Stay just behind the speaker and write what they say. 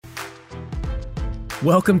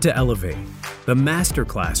Welcome to Elevate, the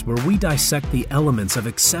masterclass where we dissect the elements of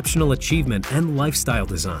exceptional achievement and lifestyle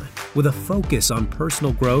design with a focus on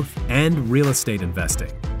personal growth and real estate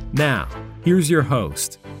investing. Now, here's your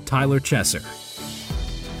host, Tyler Chesser.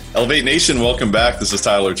 Elevate Nation, welcome back. This is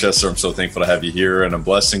Tyler Chesser. I'm so thankful to have you here, and I'm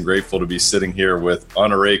blessed and grateful to be sitting here with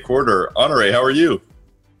Honore Corder. Honore, how are you?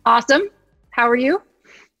 Awesome. How are you?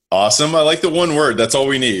 Awesome. I like the one word. That's all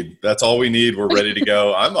we need. That's all we need. We're ready to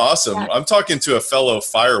go. I'm awesome. Yeah. I'm talking to a fellow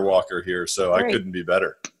firewalker here, so I couldn't be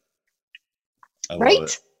better. I love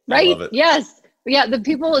it. Right. Yes. Yeah. The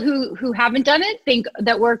people who haven't done it think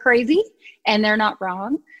that we're crazy, and they're not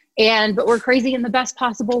wrong. But we're crazy in the best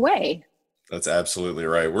possible way. That's absolutely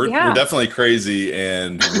right. We're definitely crazy,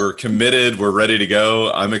 and we're committed. We're ready to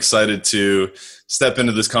go. I'm excited to step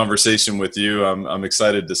into this conversation with you. I'm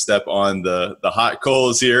excited to step on the hot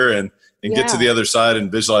coals here and get to the other side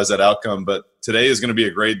and visualize that outcome. But today is going to be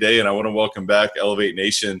a great day, and I want to welcome back Elevate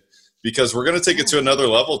Nation because we're going to take it to another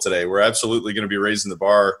level today. We're absolutely going to be raising the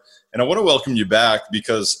bar. And I want to welcome you back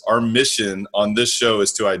because our mission on this show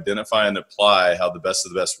is to identify and apply how the best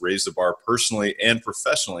of the best raise the bar personally and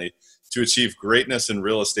professionally to achieve greatness in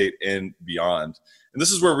real estate and beyond. And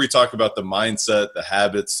this is where we talk about the mindset, the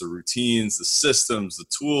habits, the routines, the systems, the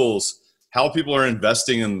tools, how people are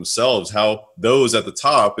investing in themselves, how those at the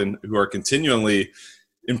top and who are continually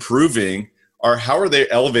improving how are they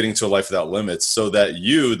elevating to a life without limits so that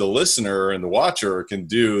you, the listener and the watcher, can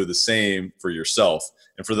do the same for yourself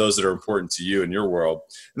and for those that are important to you in your world.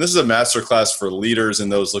 And this is a masterclass for leaders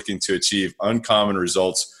and those looking to achieve uncommon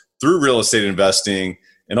results through real estate investing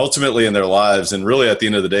and ultimately in their lives. And really at the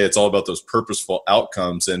end of the day, it's all about those purposeful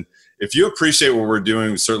outcomes. And if you appreciate what we're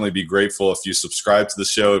doing, we'd certainly be grateful if you subscribe to the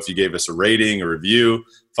show, if you gave us a rating, a review,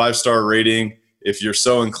 5-star rating. If you're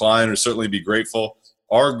so inclined, we'd certainly be grateful.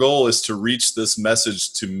 Our goal is to reach this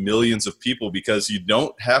message to millions of people because you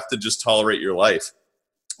don't have to just tolerate your life.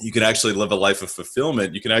 You can actually live a life of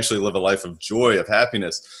fulfillment. You can actually live a life of joy, of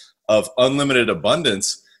happiness, of unlimited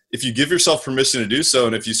abundance if you give yourself permission to do so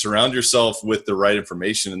and if you surround yourself with the right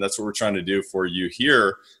information. And that's what we're trying to do for you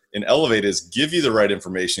here in Elevate is give you the right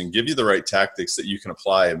information, give you the right tactics that you can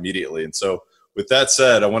apply immediately. And so with that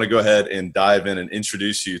said, I want to go ahead and dive in and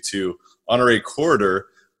introduce you to Honore Corder,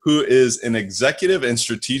 who is an executive and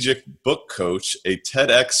strategic book coach, a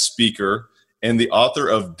TEDx speaker, and the author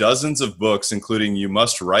of dozens of books, including You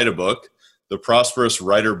Must Write a Book, the Prosperous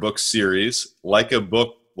Writer Book Series, Like a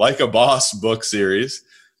Boss book series,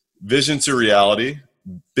 Vision to Reality,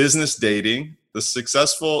 Business Dating, the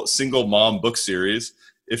Successful Single Mom book series,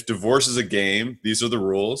 If Divorce is a Game, These Are the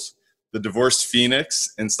Rules, The Divorced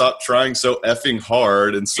Phoenix, and Stop Trying So Effing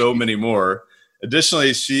Hard, and so many more.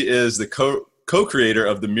 Additionally, she is the co-creator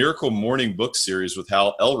of the Miracle Morning book series with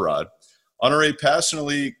Hal Elrod. Honore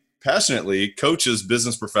passionately coaches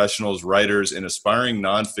business professionals, writers, and aspiring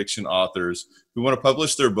nonfiction authors who want to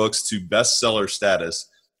publish their books to bestseller status,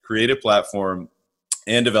 create a platform,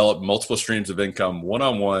 and develop multiple streams of income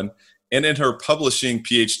one-on-one and in her publishing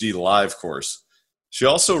PhD live course. She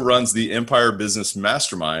also runs the Empire Business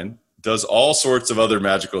Mastermind, does all sorts of other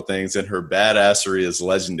magical things, and her badassery is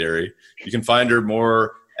legendary. You can find her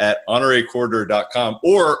more at honorecorder.com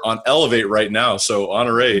or on Elevate right now. So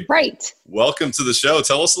Honore, welcome to the show.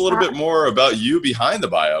 Tell us a little bit more about you behind the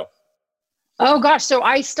bio. Oh gosh. So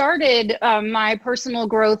I started my personal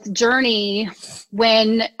growth journey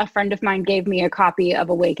when a friend of mine gave me a copy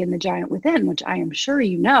of Awaken the Giant Within, which I am sure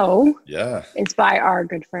you know. Yeah. It's by our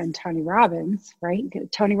good friend, Tony Robbins, right?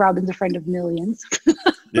 Tony Robbins, a friend of millions.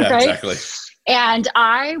 Yeah, right? Exactly. And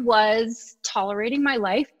I was tolerating my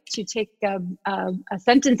life, to take a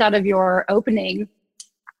sentence out of your opening.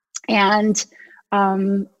 And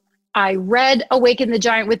I read Awaken the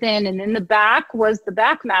Giant Within, and in the back was the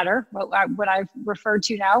back matter, what I've referred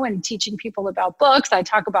to now in teaching people about books. I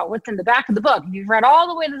talk about what's in the back of the book. If you've read all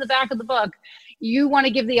the way to the back of the book, you want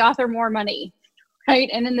to give the author more money, right?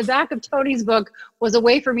 And in the back of Tony's book was a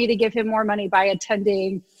way for me to give him more money by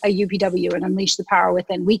attending a UPW, an Unleash the Power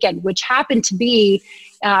Within weekend, which happened to be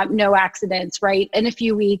no accidents, right? In a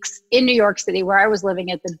few weeks in New York City, where I was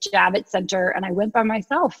living at the Javits Center, and I went by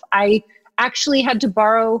myself. I actually had to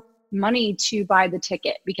borrow money to buy the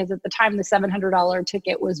ticket because at the time the $700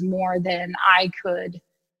 ticket was more than I could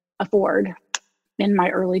afford in my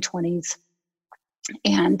early 20s.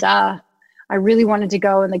 And I really wanted to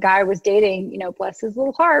go, and the guy I was dating, bless his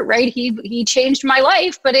little heart, right? He changed my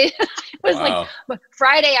life, but it was like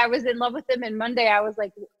Friday I was in love with him, and Monday I was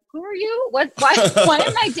like, who are you? Why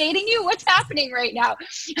am I dating you? What's happening right now?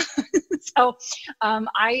 So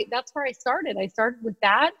that's where I started. I started with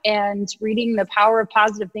that and reading The Power of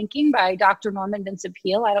Positive Thinking by Dr. Norman Vincent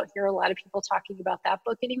Peale. I don't hear a lot of people talking about that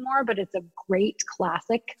book anymore, but it's a great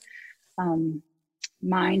classic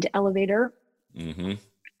mind elevator. Mm-hmm.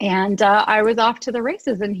 And I was off to the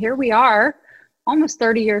races, and here we are almost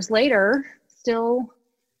 30 years later, still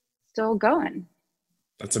going.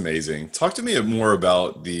 That's amazing. Talk to me more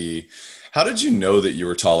about how did you know that you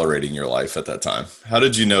were tolerating your life at that time? How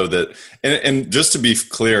did you know that, and just to be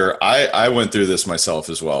clear, I went through this myself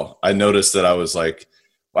as well. I noticed that I was like,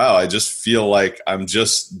 wow, I just feel like I'm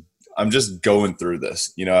just going through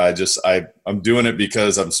this. You know, I'm doing it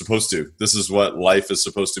because I'm supposed to. This is what life is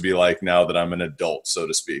supposed to be like now that I'm an adult, so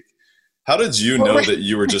to speak. How did you know that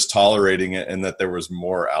you were just tolerating it and that there was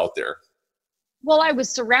more out there? Well, I was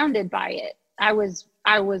surrounded by it. I was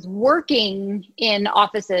working in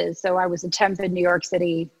offices. So I was a temp in New York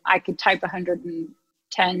City. I could type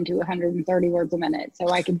 110 to 130 words a minute. So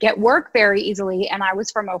I could get work very easily. And I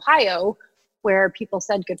was from Ohio, where people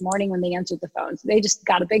said good morning when they answered the phone. So they just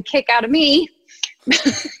got a big kick out of me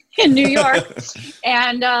in New York.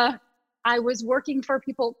 And I was working for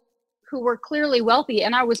people who were clearly wealthy.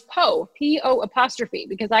 And I was P-O apostrophe,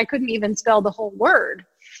 because I couldn't even spell the whole word.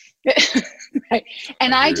 Right.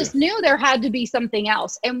 And I just knew there had to be something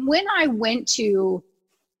else. And when I read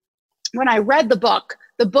the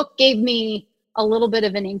book gave me a little bit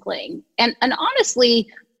of an inkling. And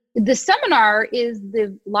honestly, the seminar is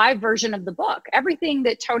the live version of the book. Everything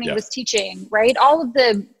that Tony was teaching, right?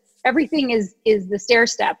 Everything is the stair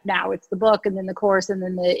step now. It's the book and then the course and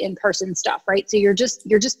then the in-person stuff, right? So you're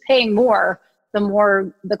just paying more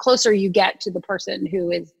the closer you get to the person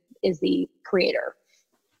who is the creator.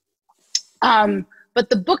 But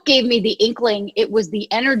the book gave me the inkling. It was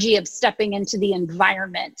the energy of stepping into the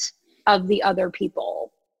environment of the other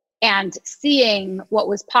people and seeing what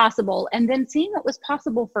was possible, and then seeing what was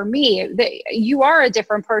possible for me. You are a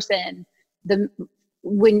different person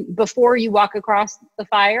before you walk across the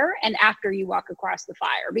fire and after you walk across the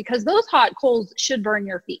fire, because those hot coals should burn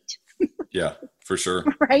your feet. Yeah, for sure.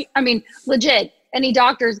 Right? I mean, legit, any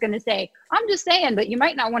doctor is going to say, I'm just saying, but you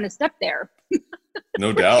might not want to step there.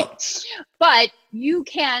 No doubt. But you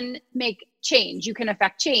can make change. You can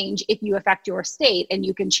affect change if you affect your state, and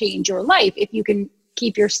you can change your life if you can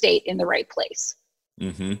keep your state in the right place.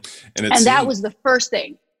 Mm-hmm. And that was the first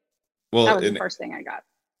thing. Well, that was the first thing I got.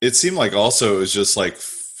 It seemed like also it was just like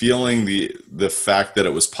feeling the fact that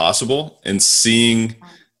it was possible and seeing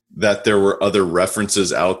that there were other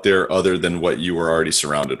references out there other than what you were already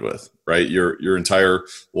surrounded with, right? Your entire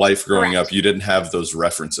life growing up, you didn't have those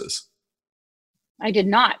references. I did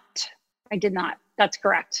not. That's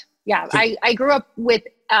correct. Yeah. I grew up with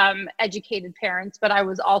educated parents, but I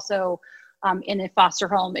was also in a foster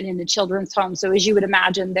home and in a children's home. So as you would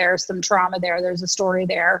imagine, there's some trauma there. There's a story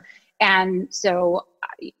there. And so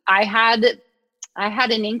I had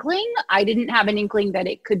an inkling. I didn't have an inkling that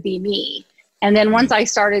it could be me. And then once I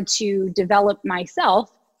started to develop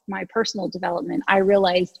myself, my personal development, I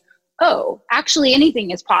realized, oh, actually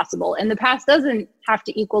anything is possible. And the past doesn't have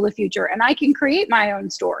to equal the future. And I can create my own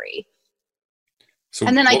story. So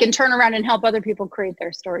and then I can turn around and help other people create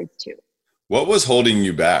their stories too. What was holding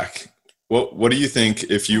you back? What do you think,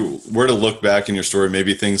 if you were to look back in your story,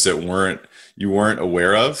 maybe things that you weren't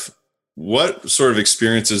aware of? What sort of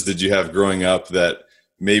experiences did you have growing up that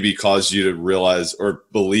maybe caused you to realize or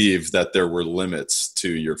believe that there were limits to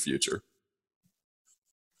your future?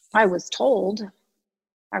 I was told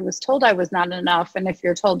I was not enough. And if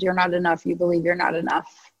you're told you're not enough, you believe you're not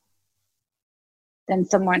enough. Then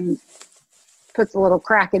someone puts a little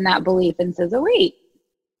crack in that belief and says, oh, wait,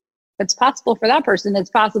 it's possible for that person. It's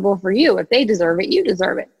possible for you. If they deserve it, you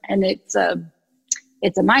deserve it. And it's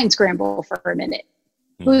a mind scramble for a minute.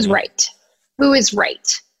 Mm-hmm. Who's right? Who is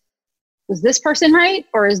right? Was this person right?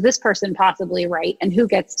 Or is this person possibly right? And who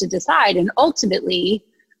gets to decide? And ultimately,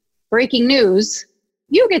 breaking news,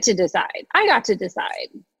 you get to decide. I got to decide.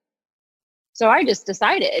 So I just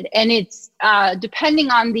decided. And it's depending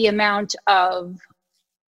on the amount of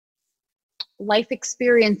life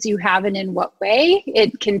experience you have and in what way,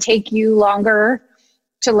 it can take you longer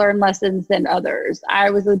to learn lessons than others.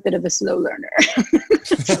 I was a bit of a slow learner.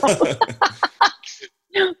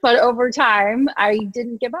 But over time, I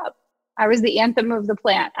didn't give up. I was the anthem of the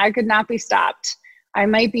plant. I could not be stopped. I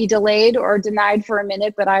might be delayed or denied for a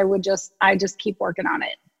minute, but I just keep working on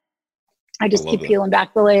it. I just keep peeling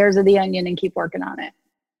back the layers of the onion and keep working on it.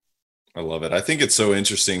 I love it. I think it's so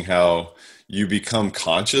interesting how you become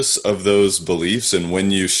conscious of those beliefs, and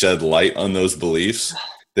when you shed light on those beliefs,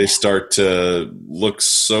 they start to look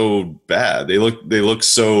so bad. They look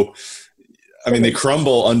so, I mean, they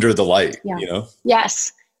crumble under the light, you know?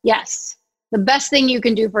 Yes. Yes. The best thing you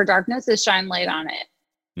can do for darkness is shine light on it.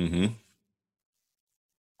 Mm-hmm.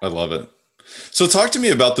 I love it. So talk to me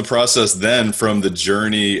about the process then, from the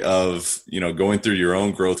journey of, going through your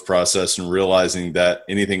own growth process and realizing that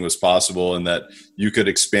anything was possible and that you could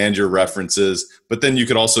expand your references, but then you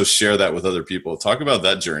could also share that with other people. Talk about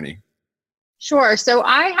that journey. Sure. So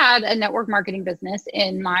I had a network marketing business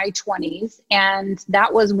in my 20s, and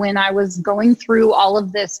that was when I was going through all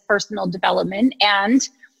of this personal development. And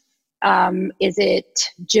is it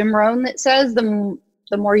Jim Rohn that says the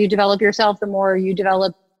more you develop yourself, the more you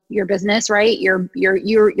develop your business, right? Your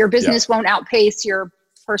business won't outpace your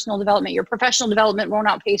personal development. Your professional development won't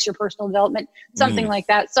outpace your personal development. Something like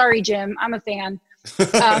that. Sorry, Jim. I'm a fan.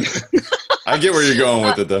 I get where you're going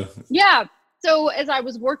with it though. Yeah. So as I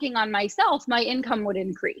was working on myself, my income would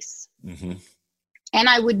increase. Mm-hmm. And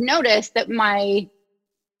I would notice that my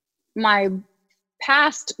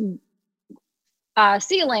past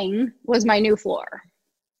ceiling was my new floor.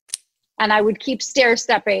 And I would keep stair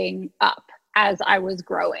stepping up as I was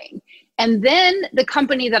growing. And then the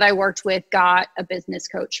company that I worked with got a business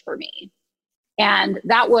coach for me. And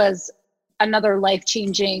that was another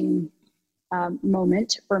life-changing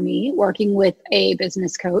moment for me, working with a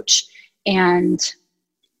business coach and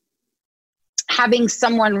having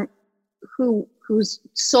someone whose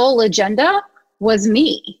sole agenda was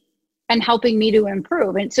me and helping me to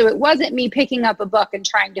improve. And so it wasn't me picking up a book and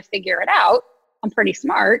trying to figure it out. I'm pretty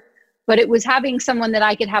smart, but it was having someone that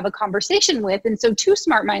I could have a conversation with. And so two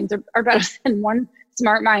smart minds are better than one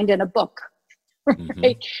smart mind and a book,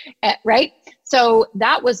 right? So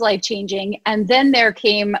that was life-changing. And then there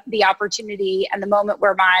came the opportunity and the moment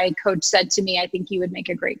where my coach said to me, I think you would make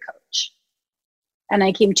a great coach. And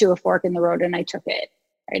I came to a fork in the road and I took it,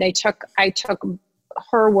 right? I took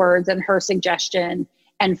her words and her suggestion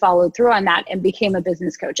and followed through on that and became a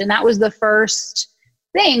business coach. And that was the first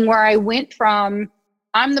thing where I went from,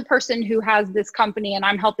 I'm the person who has this company and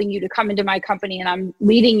I'm helping you to come into my company and I'm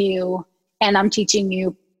leading you and I'm teaching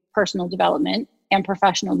you personal development and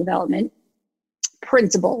professional development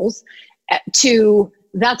principles, to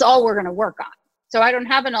that's all we're going to work on. So I don't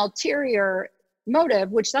have an ulterior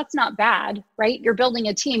motive, which that's not bad, right? You're building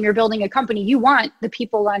a team, you're building a company. You want the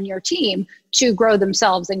people on your team to grow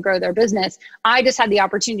themselves and grow their business. I just had the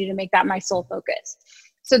opportunity to make that my sole focus.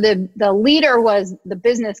 So the leader was the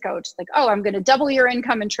business coach, like, oh, I'm going to double your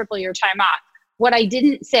income and triple your time off. What I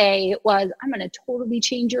didn't say was, I'm going to totally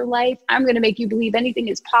change your life. I'm going to make you believe anything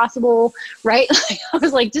is possible, right? I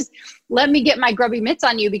was like, just let me get my grubby mitts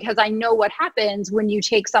on you, because I know what happens when you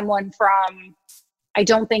take someone from, I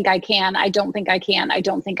don't think I can, I don't think I can, I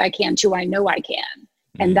don't think I can, to I know I can.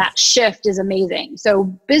 Mm-hmm. And that shift is amazing. So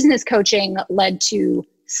business coaching led to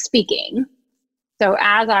speaking. So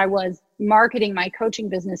as I was marketing my coaching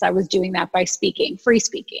business, I was doing that by speaking, free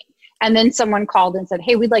speaking. And then someone called and said,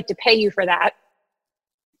 hey, we'd like to pay you for that.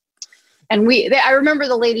 And I remember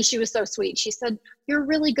the lady, she was so sweet. She said, you're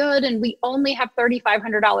really good. And we only have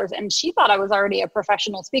 $3,500. And she thought I was already a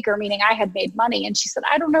professional speaker, meaning I had made money. And she said,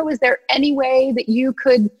 I don't know, is there any way that you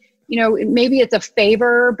could, maybe it's a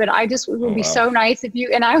favor, but I just, it would be so nice if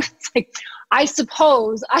you, and I was like, I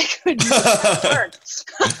suppose I could make that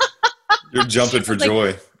work. You're jumping for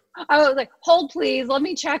joy. I was like, hold please, let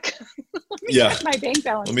me check. Check my bank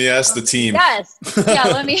balance. Let me ask the team. Yes. Yeah,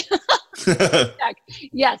 let me check.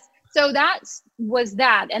 Yes. So that was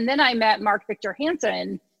that. And then I met Mark Victor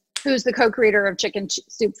Hansen, who's the co-creator of Chicken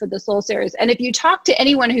Soup for the Soul series. And if you talk to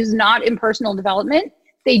anyone who's not in personal development,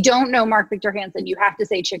 they don't know Mark Victor Hansen. You have to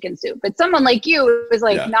say Chicken Soup. But someone like you was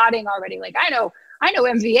like nodding already. Like, I know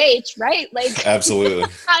MVH, right? Like, absolutely.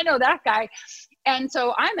 I know that guy. And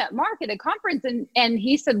so I met Mark at a conference and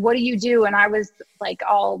he said, what do you do? And I was like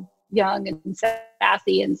all young and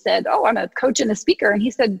sassy and said, oh, I'm a coach and a speaker. And he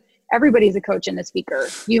said, everybody's a coach and a speaker.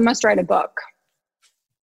 You must write a book.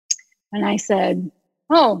 And I said,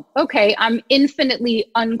 oh, okay. I'm infinitely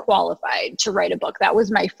unqualified to write a book. That was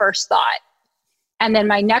my first thought. And then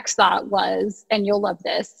my next thought was, and you'll love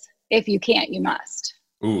this, if you can't, you must.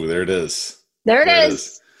 Ooh, there it is. There it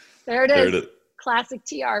is. There it is. Classic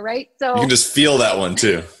TR, right? So you can just feel that one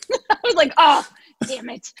too. I was like, oh, damn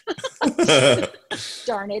it.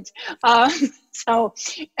 Darn it. So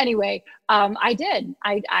anyway, I did.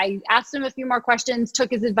 I asked him a few more questions, took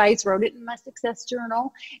his advice, wrote it in my success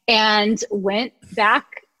journal, and went back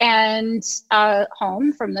and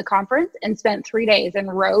home from the conference and spent 3 days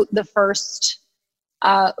and wrote the first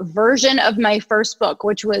version of my first book,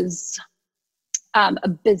 which was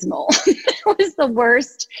abysmal. It was the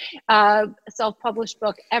worst self-published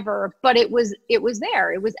book ever, but it was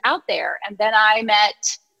there. It was out there. And then I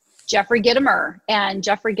met Jeffrey Gitomer, and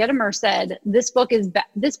Jeffrey Gitomer said, this book is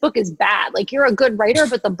bad. Like, you're a good writer,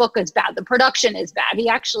 but the book is bad. The production is bad. He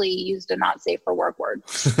actually used a not safe for work word.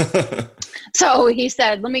 So he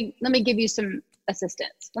said, let me give you some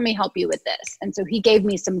assistance. Let me help you with this. And so he gave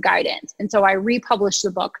me some guidance. And so I republished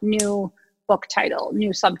the book, new book title,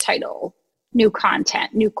 new subtitle, new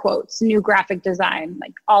content, new quotes, new graphic design,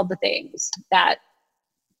 like all the things that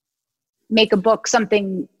make a book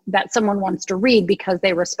something that someone wants to read because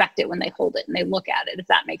they respect it when they hold it and they look at it, if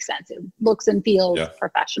that makes sense. It looks and feels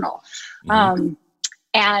professional. Mm-hmm.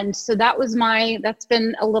 And so that's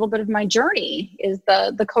been a little bit of my journey, is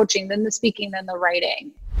the coaching, then the speaking, then the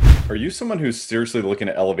writing. Are you someone who's seriously looking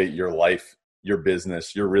to elevate your life, your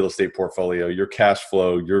business, your real estate portfolio, your cash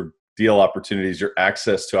flow, your deal opportunities, your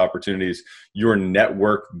access to opportunities, your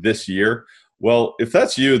network this year? Well, if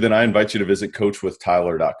that's you, then I invite you to visit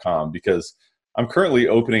coachwithtyler.com, because I'm currently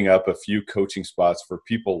opening up a few coaching spots for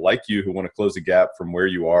people like you who want to close the gap from where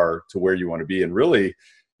you are to where you want to be, and really,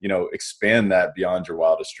 expand that beyond your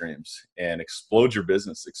wildest dreams and explode your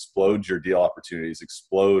business, explode your deal opportunities,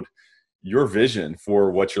 explode your vision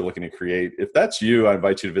for what you're looking to create. If that's you, I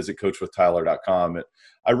invite you to visit coachwithtyler.com.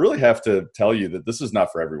 I really have to tell you that this is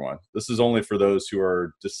not for everyone. This is only for those who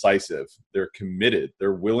are decisive. They're committed.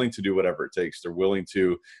 They're willing to do whatever it takes. They're willing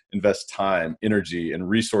to invest time, energy, and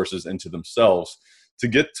resources into themselves to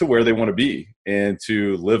get to where they want to be and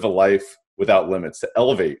to live a life without limits, to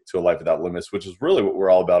elevate to a life without limits, which is really what we're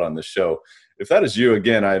all about on this show. If that is you,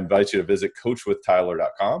 again, I invite you to visit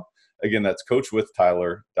coachwithtyler.com. Again, that's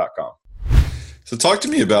coachwithtyler.com. So talk to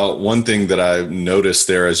me about one thing that I noticed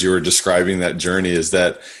there as you were describing that journey, is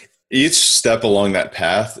that each step along that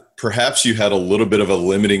path, perhaps you had a little bit of a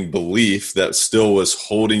limiting belief that still was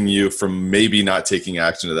holding you from maybe not taking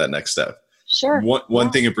action to that next step. Sure. One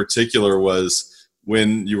thing in particular was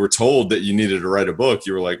when you were told that you needed to write a book,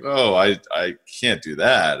 you were like, oh, I can't do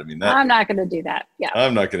that. I mean, I'm not going to do that. Yeah.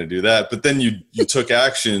 I'm not going to do that. But then you took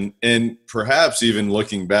action, and perhaps even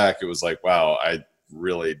looking back, it was like, wow, I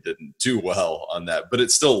really didn't do well on that, but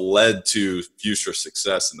it still led to future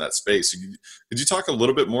success in that space. Could you talk a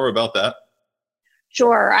little bit more about that?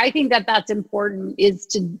 Sure. I think that that's important, is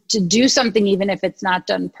to do something even if it's not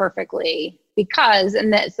done perfectly, because,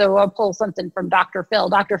 so I'll pull something from Dr. Phil.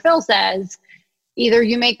 Dr. Phil says, either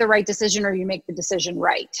you make the right decision or you make the decision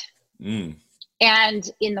right. Mm. And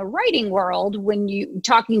in the writing world, when you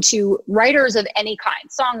talking to writers of any kind,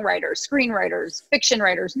 songwriters, screenwriters, fiction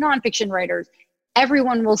writers, nonfiction writers,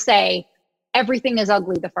 everyone will say everything is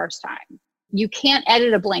ugly the first time. You can't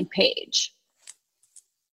edit a blank page.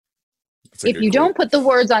 If you don't put the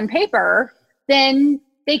words on paper, then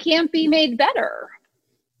they can't be made better.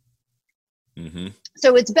 Mm-hmm.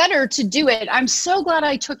 So it's better to do it. I'm so glad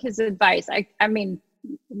I took his advice. I mean,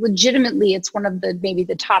 legitimately, it's one of maybe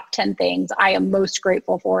the top 10 things I am most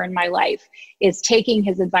grateful for in my life, is taking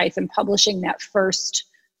his advice and publishing that first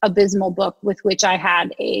abysmal book with which I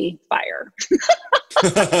had a fire.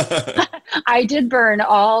 I did burn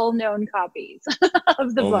all known copies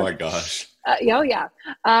of the book. Oh my gosh. Yeah.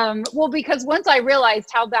 Well, because once I realized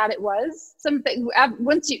how bad it was,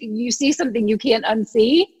 once you see something you can't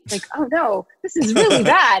unsee, like, oh no, this is really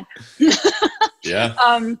bad. Yeah.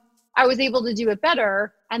 I was able to do it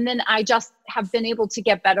better. And then I just have been able to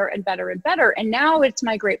get better and better and better. And now it's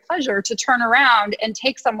my great pleasure to turn around and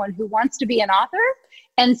take someone who wants to be an author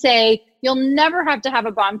and say, you'll never have to have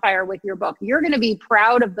a bonfire with your book. You're going to be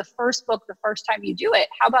proud of the first book the first time you do it.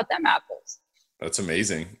 How about them apples? That's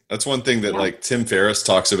amazing. That's one thing that like Tim Ferriss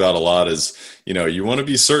talks about a lot is, you want to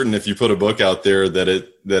be certain if you put a book out there that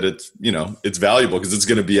it's, it's valuable, because it's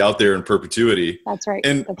going to be out there in perpetuity. That's right.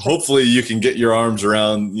 And hopefully you can get your arms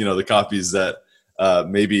around, the copies that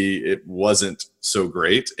maybe it wasn't so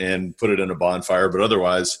great and put it in a bonfire, but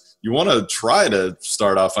otherwise you want to try to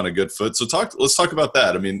start off on a good foot. So let's talk about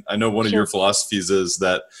that. I mean, I know one of your philosophies is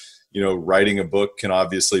that, writing a book can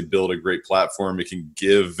obviously build a great platform. It can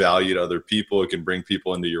give value to other people. It can bring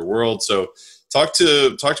people into your world. So talk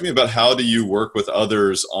to me about, how do you work with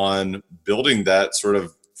others on building that sort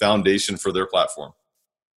of foundation for their platform?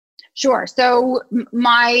 Sure. So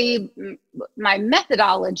my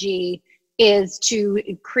methodology is to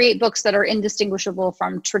create books that are indistinguishable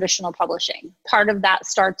from traditional publishing. Part of that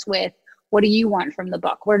starts with, what do you want from the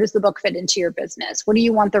book? Where does the book fit into your business? What do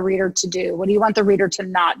you want the reader to do? What do you want the reader to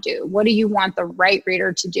not do? What do you want the right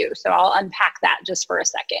reader to do? So I'll unpack that just for a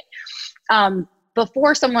second.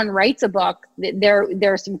 Before someone writes a book, there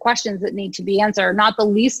are some questions that need to be answered, not the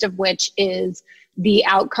least of which is, the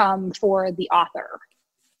outcome for the author.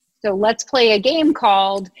 So let's play a game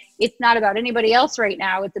called It's Not About Anybody Else Right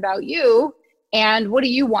Now, It's About You. And what do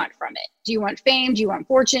you want from it? Do you want fame? Do you want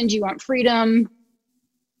fortune? Do you want freedom?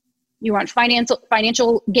 You want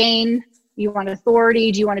financial gain? You want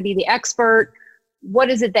authority? Do you want to be the expert? What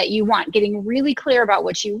is it that you want? Getting really clear about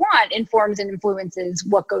what you want informs and influences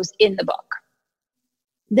what goes in the book.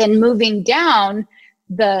 Then moving down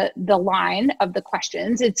the line of the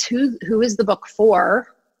questions, it's who is the book for?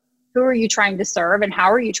 Who are you trying to serve, and how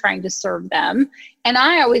are you trying to serve them? And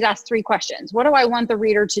I always ask 3 questions. What do I want the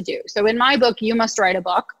reader to do? So in my book, You Must Write a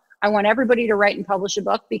Book. I want everybody to write and publish a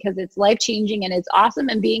book because it's life-changing and it's awesome,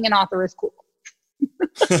 and being an author is cool.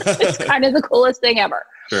 It's kind of the coolest thing ever.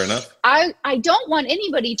 Fair enough. I don't want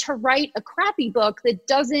anybody to write a crappy book that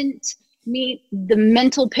doesn't meet the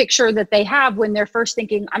mental picture that they have when they're first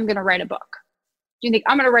thinking, I'm going to write a book. Do you think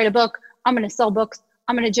I'm going to write a book? I'm going to sell books.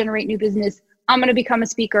 I'm going to generate new business. I'm going to become a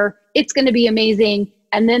speaker. It's going to be amazing.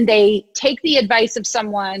 And then they take the advice of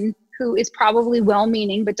someone who is probably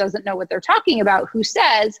well-meaning but doesn't know what they're talking about, who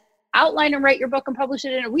says, outline and write your book and publish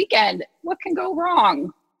it in a weekend. What can go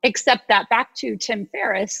wrong? Except that, back to Tim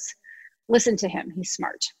Ferriss, listen to him. He's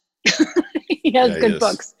smart. He has good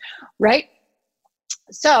books, right?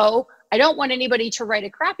 So I don't want anybody to write a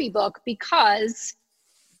crappy book because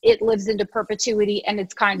it lives into perpetuity and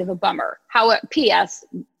it's kind of a bummer. P.S.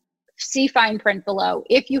 See fine print below.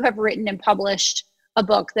 If you have written and published a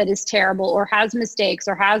book that is terrible or has mistakes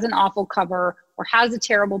or has an awful cover or has a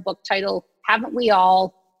terrible book title, haven't we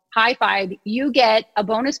all? High five. You get a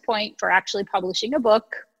bonus point for actually publishing a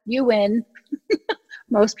book. You win.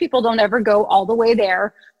 Most people don't ever go all the way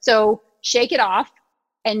there. So shake it off.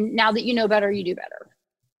 And now that you know better, you do better.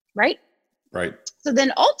 Right? Right. So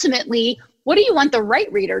then ultimately, what do you want the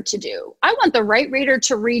right reader to do? I want the right reader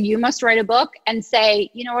to read You Must Write a Book and say,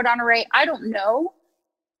 you know what, Honorée, I don't know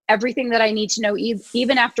everything that I need to know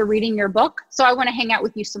even after reading your book. So I want to hang out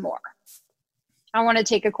with you some more. I want to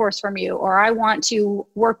take a course from you, or I want to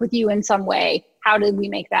work with you in some way. How did we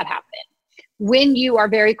make that happen? When you are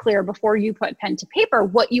very clear before you put pen to paper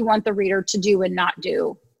what you want the reader to do and not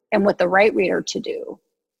do, and what the right reader to do,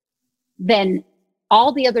 then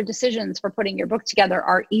all the other decisions for putting your book together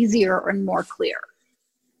are easier and more clear.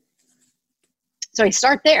 So I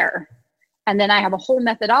start there, and then I have a whole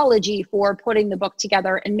methodology for putting the book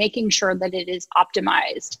together and making sure that it is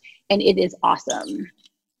optimized and it is awesome,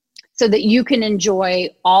 so that you can enjoy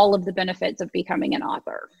all of the benefits of becoming an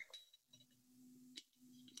author.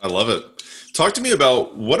 I love it. Talk to me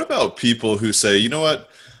about, what about people who say, you know what,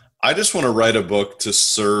 I just want to write a book to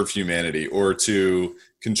serve humanity or to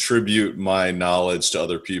contribute my knowledge to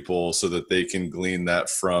other people so that they can glean that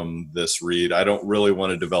from this read. I don't really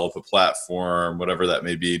want to develop a platform, whatever that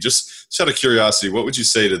may be. Just out of curiosity, what would you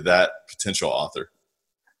say to that potential author?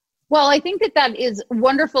 Well, I think that is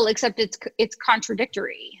wonderful, except it's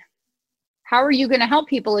contradictory. How are you going to help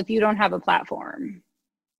people if you don't have a platform?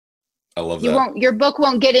 I love that. Your book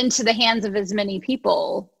won't get into the hands of as many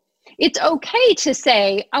people. It's okay to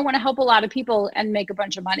say, I want to help a lot of people and make a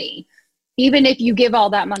bunch of money, even if you give all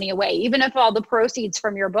that money away, even if all the proceeds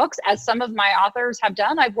from your books, as some of my authors have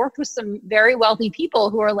done. I've worked with some very wealthy people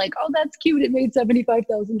who are like, oh, that's cute, it made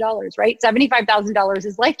 $75,000, right? $75,000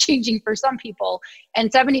 is life-changing for some people,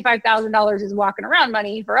 and $75,000 is walking around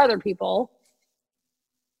money for other people.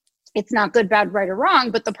 It's not good, bad, right, or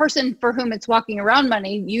wrong, but the person for whom it's walking around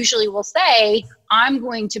money usually will say, I'm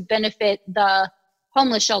going to benefit the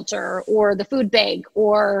homeless shelter or the food bank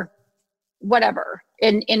or whatever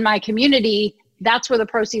in my community. That's where the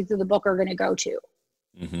proceeds of the book are going to go to.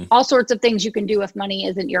 Mm-hmm. All sorts of things you can do if money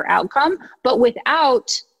isn't your outcome, but without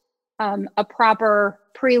a proper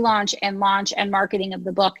pre-launch and launch and marketing of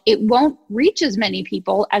the book, it won't reach as many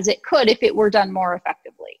people as it could if it were done more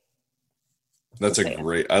effectively. That's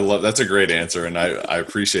a great answer. And I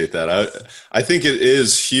appreciate that. I think it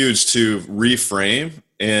is huge to reframe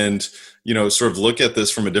and, sort of look at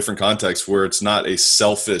this from a different context where it's not a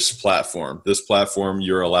selfish platform. This platform,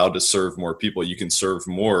 you're allowed to serve more people. You can serve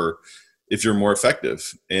more if you're more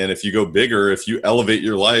effective. And if you go bigger, if you elevate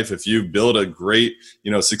your life, if you build a great,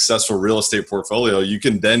 successful real estate portfolio, you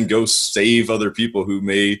can then go save other people who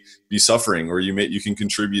may be suffering, or you can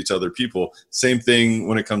contribute to other people. Same thing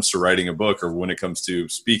when it comes to writing a book or when it comes to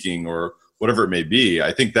speaking or whatever it may be.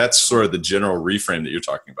 I think that's sort of the general reframe that you're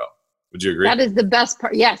talking about. Would you agree? That is the best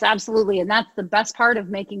part. Yes, absolutely. And that's the best part of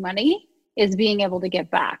making money, is being able to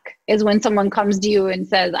give back, is when someone comes to you and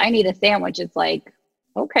says, I need a sandwich. It's like,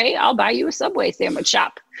 okay, I'll buy you a Subway sandwich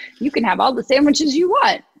shop. You can have all the sandwiches you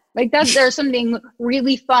want. Like that, there's something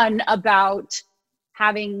really fun about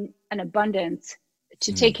having an abundance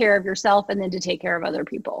to take care of yourself and then to take care of other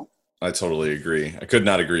people. I totally agree. I could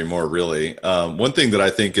not agree more, really. One thing that I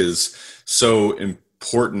think is so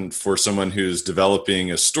important for someone who's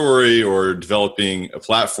developing a story or developing a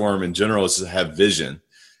platform in general is to have vision.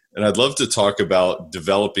 And I'd love to talk about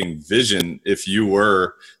developing vision if you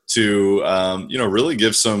were to, really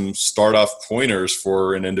give some start off pointers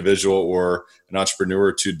for an individual or an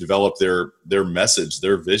entrepreneur to develop their message,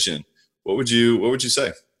 their vision. What would you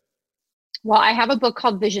say? Well, I have a book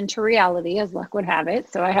called Vision to Reality, as luck would have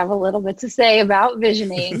it. So I have a little bit to say about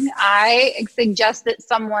visioning. I suggest that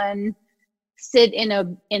someone sit in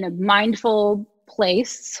a mindful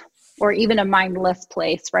place, or even a mindless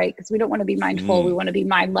place, right? Because we don't want to be mindful. We want to be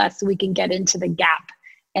mindless so we can get into the gap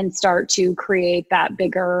and start to create that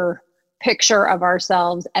bigger picture of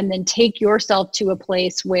ourselves, and then take yourself to a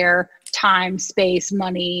place where time, space,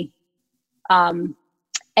 money, and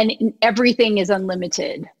everything is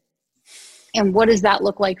unlimited. And what does that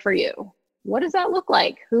look like for you? What does that look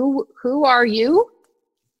like? Who are you?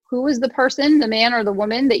 Who is the person, the man or the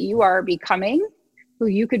woman that you are becoming, who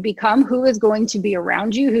you could become? Who is going to be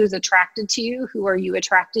around you? Who's attracted to you? Who are you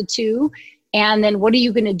attracted to? And then what are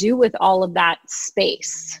you going to do with all of that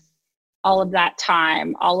space, all of that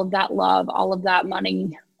time, all of that love, all of that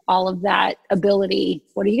money, all of that ability?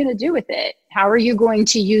 What are you going to do with it? How are you going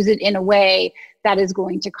to use it in a way that is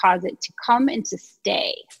going to cause it to come and to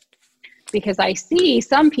stay? Because I see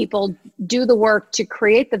some people do the work to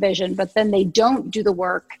create the vision, but then they don't do the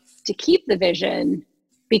work to keep the vision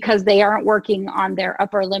because they aren't working on their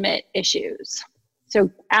upper limit issues. So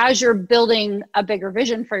as you're building a bigger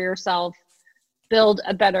vision for yourself, build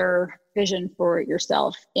a better vision for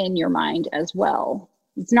yourself in your mind as well.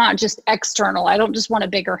 It's not just external. I don't just want a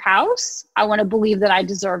bigger house. I want to believe that I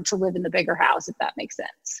deserve to live in the bigger house, if that makes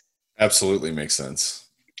sense. Absolutely makes sense.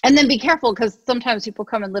 And then be careful, because sometimes people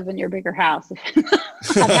come and live in your bigger house. I've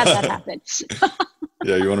had that happen.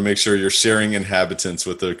 Yeah, you want to make sure you're sharing inhabitants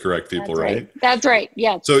with the correct people, right? That's right.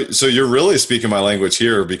 Yes. So you're really speaking my language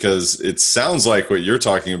here, because it sounds like what you're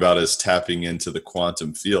talking about is tapping into the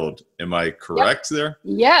quantum field. Am I correct there?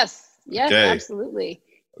 Yes. Yes. Okay. Absolutely.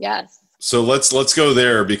 Yes. So let's go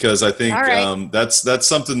there, because I think that's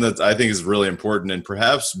something that I think is really important, and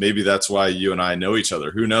perhaps maybe that's why you and I know each other.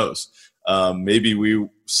 Who knows? Maybe we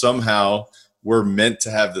somehow were meant to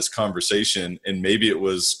have this conversation, and maybe it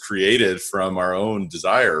was created from our own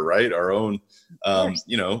desire, right? Our own,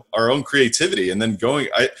 our own creativity. And then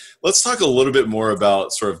let's talk a little bit more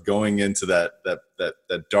about sort of going into that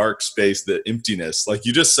dark space, the emptiness. Like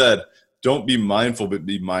you just said, don't be mindful, but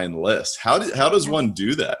be mindless. How does one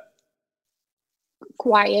do that?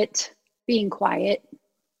 Quiet, being quiet.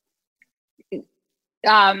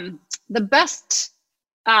 The best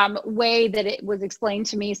way that it was explained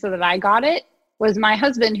to me so that I got it was my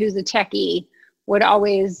husband, who's a techie, would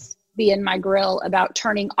always be in my grill about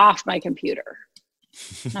turning off my computer.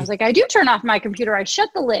 And I was like, I do turn off my computer. I shut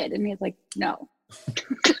the lid. And he's like, no.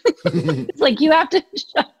 It's like, you have to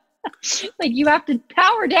you have to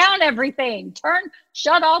power down everything.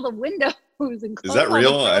 Shut all the windows and close. Is that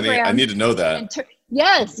real? I need to know that.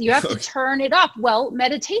 Yes, you have to turn it off. Well,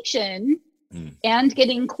 meditation and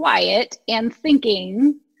getting quiet and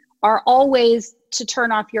thinking are always to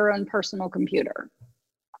turn off your own personal computer.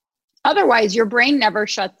 Otherwise, your brain never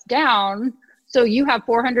shuts down. So you have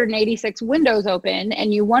 486 windows open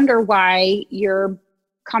and you wonder why your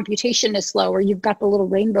computation is slow, or you've got the little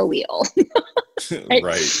rainbow wheel.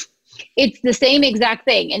 Right. It's the same exact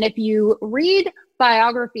thing. And if you read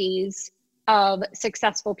biographies of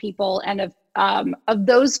successful people and of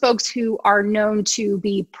those folks who are known to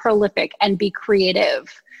be prolific and be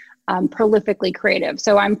creative, prolifically creative.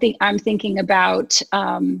 So I'm thinking about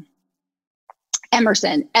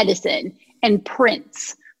Emerson, Edison, and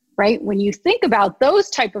Prince, right? When you think about those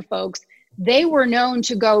type of folks, they were known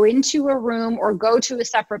to go into a room or go to a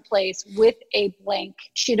separate place with a blank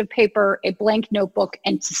sheet of paper, a blank notebook,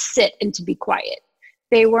 and to sit and to be quiet.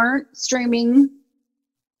 They weren't streaming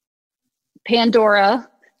Pandora.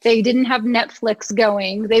 They didn't have Netflix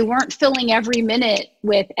going. They weren't filling every minute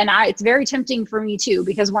with, it's very tempting for me too,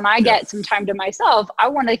 because when I get some time to myself, I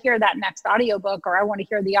want to hear that next audiobook, or I want to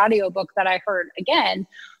hear the audiobook that I heard again.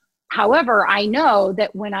 However, I know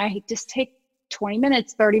that when I just take 20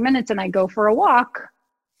 minutes, 30 minutes, and I go for a walk,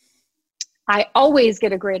 I always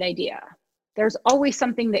get a great idea. There's always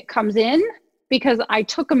something that comes in because I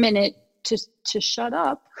took a minute to shut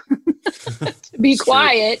up, to be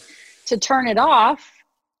quiet, to turn it off.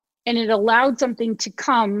 And it allowed something to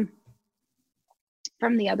come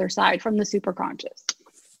from the other side, from the superconscious.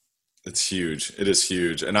 It's huge. It is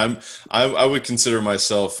huge. And I would consider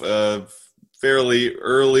myself a fairly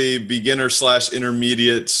early beginner /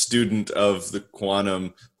 intermediate student of the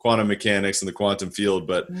quantum mechanics and the quantum field.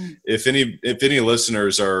 But if any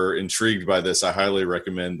listeners are intrigued by this, I highly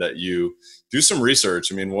recommend that you do some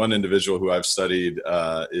research. I mean, one individual who I've studied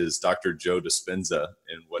is Dr. Joe Dispenza.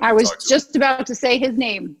 And what I was just about to say his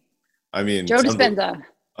name. I mean, Joe Dispenza.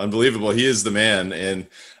 Unbelievable. He is the man. And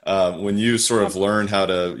when you sort of learn how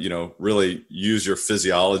to, really use your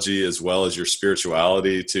physiology as well as your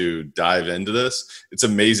spirituality to dive into this, it's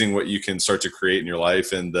amazing what you can start to create in your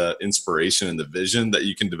life and the inspiration and the vision that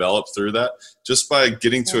you can develop through that just by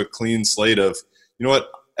getting to a clean slate of, you know what,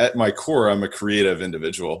 at my core, I'm a creative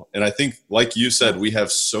individual. And I think, like you said, we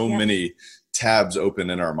have so many tabs open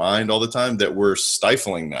in our mind all the time that we're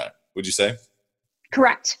stifling that. Would you say?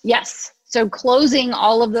 Correct. Yes. So closing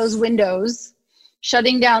all of those windows,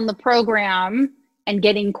 shutting down the program, and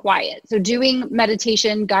getting quiet. So doing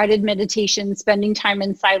meditation, guided meditation, spending time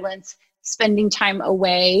in silence, spending time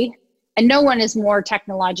away. And no one is more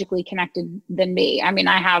technologically connected than me. I mean,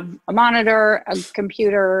 I have a monitor, a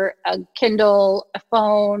computer, a Kindle, a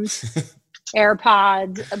phone,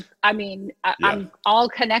 AirPods. I'm all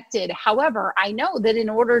connected. However, I know that in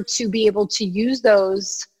order to be able to use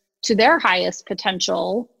those to their highest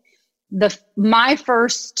potential, my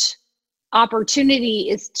first opportunity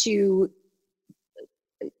is to,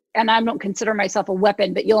 and I don't consider myself a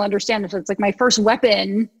weapon, but you'll understand this. It's like my first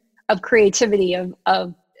weapon of creativity,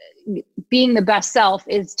 of being the best self,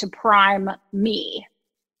 is to prime me,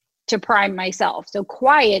 to prime myself. So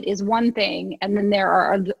quiet is one thing. And then there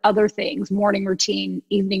are other things: morning routine,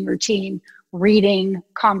 evening routine, reading,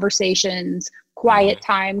 conversations, quiet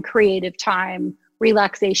time, creative time,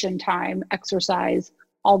 relaxation time, exercise.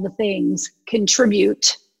 All the things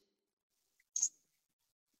contribute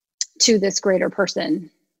to this greater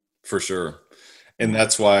person. For sure. And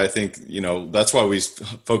that's why I think, that's why we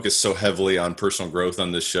focus so heavily on personal growth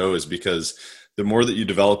on this show, is because the more that you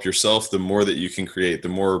develop yourself, the more that you can create, the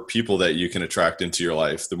more people that you can attract into your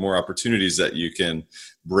life, the more opportunities that you can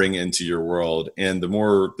bring into your world, and the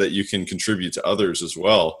more that you can contribute to others as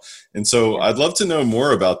well. And so I'd love to know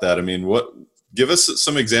more about that. I mean, give us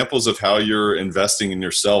some examples of how you're investing in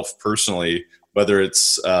yourself personally, whether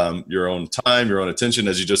it's your own time, your own attention,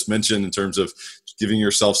 as you just mentioned, in terms of giving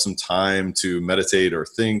yourself some time to meditate or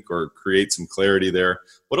think or create some clarity there.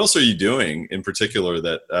 What else are you doing in particular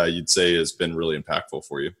that you'd say has been really impactful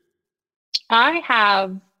for you? I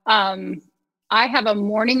have a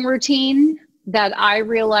morning routine that I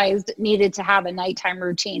realized needed to have a nighttime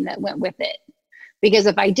routine that went with it. Because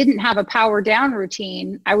if I didn't have a power down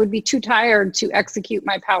routine, I would be too tired to execute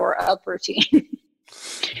my power up routine.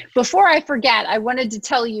 Before I forget, I wanted to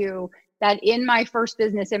tell you that in my first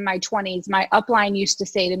business in my 20s, my upline used to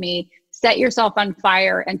say to me, set yourself on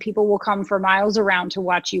fire and people will come for miles around to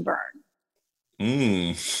watch you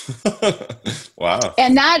burn. Wow.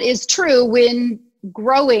 And that is true when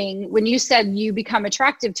you said you become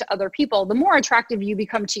attractive to other people. The more attractive you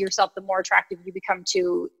become to yourself, the more attractive you become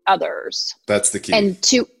to others. That's the key. And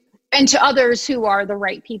to others who are the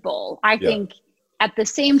right people. I think at the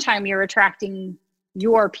same time you're attracting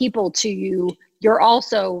your people to you, you're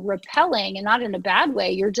also repelling, and not in a bad way.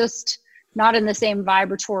 You're just not in the same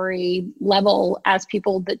vibratory level as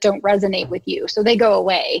people that don't resonate with you. So they go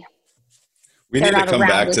away. We need to come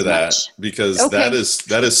back to that because that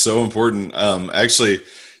is so important. Actually,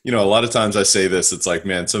 a lot of times I say this, it's like,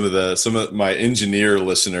 man, some of my engineer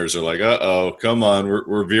listeners are like, uh-oh, come on,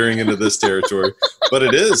 we're veering into this territory. But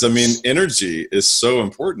it is. I mean, energy is so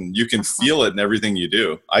important. You can feel it in everything you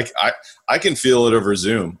do. I can feel it over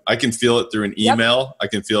Zoom. I can feel it through an email. I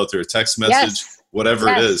can feel it through a text message, whatever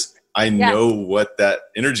it is. I know what that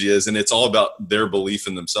energy is, and it's all about their belief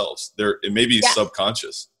in themselves. It may be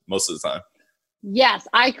subconscious most of the time. Yes,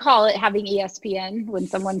 I call it having ESPN. When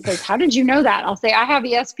someone says, how did you know that? I'll say, I have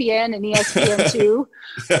ESPN and ESPN2,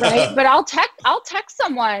 right? But I'll text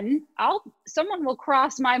someone. Someone will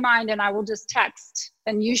cross my mind and I will just text.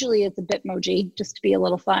 And usually it's a Bitmoji just to be a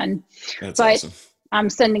little fun. That's awesome. I'm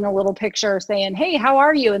sending a little picture saying, hey, how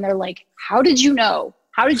are you? And they're like, how did you know?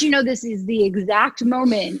 How did you know this is the exact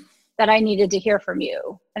moment that I needed to hear from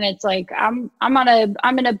you? And it's like, I'm on a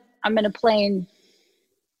plane.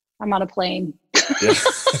 Yeah.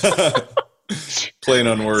 Playing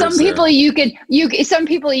on words. Some people you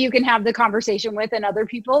can have the conversation with, and other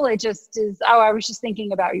people it just is, I was just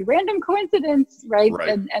thinking about you. Random coincidence, right?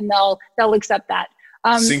 And they'll accept that.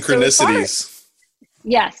 Synchronicities.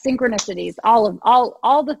 Yes, synchronicities.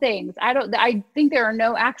 All the things. I think there are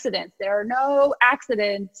no accidents. There are no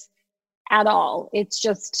accidents at all. It's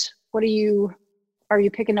just, what are you are you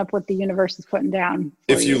picking up what the universe is putting down?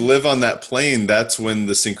 If you live on that plane, that's when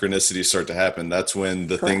the synchronicities start to happen. That's when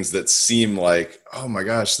the things that seem like, oh my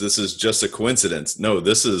gosh, this is just a coincidence. No,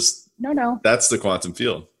 that's the quantum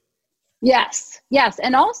field. Yes.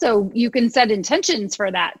 And also you can set intentions for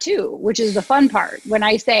that too, which is the fun part. When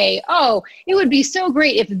I say, oh, it would be so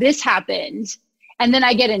great if this happened, and then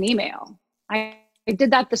I get an email. I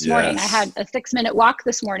did that this morning. I had a 6-minute walk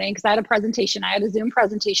this morning because I had a presentation. I had a Zoom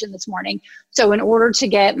presentation this morning. So in order to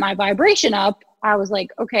get my vibration up, I was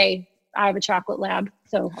like, okay, I have a chocolate lab.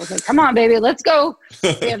 So I was like, come on, baby, let's go.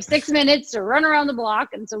 We have 6 minutes to run around the block.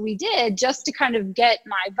 And so we did, just to kind of get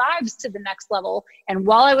my vibes to the next level. And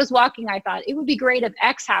while I was walking, I thought it would be great if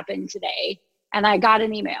X happened today. And I got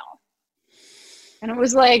an email. And it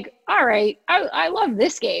was like, all right, I love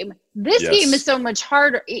this game. This game is so much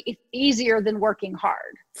harder, easier than working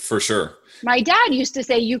hard. For sure. My dad used to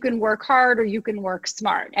say, you can work hard or you can work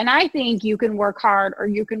smart. And I think you can work hard or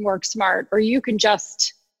you can work smart, or you can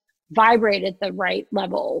just vibrate at the right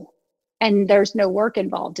level. And there's no work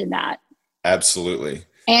involved in that. Absolutely.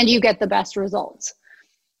 And you get the best results.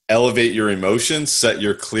 Elevate your emotions, set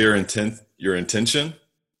your clear intent, your intention,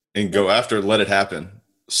 and go after, let it happen.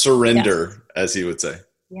 Surrender, as he would say.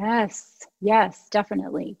 Yes,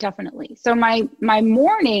 definitely. So my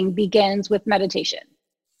morning begins with meditation.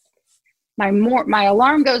 My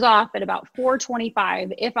alarm goes off at about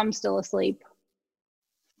 4:25 if I'm still asleep.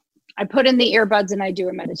 I put in the earbuds and I do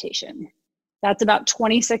a meditation. That's about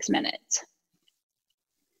 26 minutes.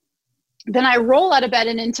 Then I roll out of bed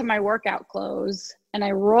and into my workout clothes, and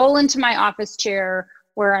I roll into my office chair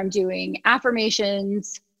where I'm doing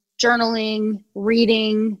affirmations, journaling,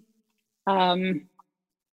 reading.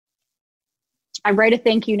 I write a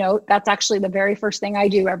thank you note. That's actually the very first thing I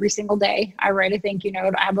do every single day. I write a thank you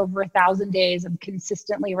note. I have over 1,000 days of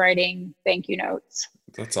consistently writing thank you notes.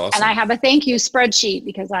 That's awesome. And I have a thank you spreadsheet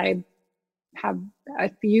because I have a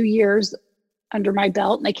few years under my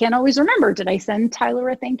belt and I can't always remember, did I send Tyler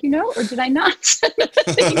a thank you note or did I not send a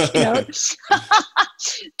thank you note?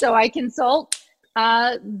 So I consult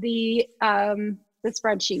the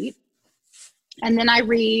spreadsheet, and then I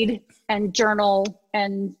read and journal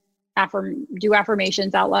and do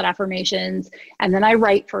affirmations, out loud affirmations, and then I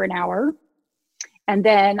write for an hour, and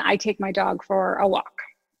then I take my dog for a walk.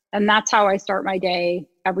 And that's how I start my day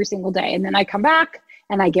every single day. And then I come back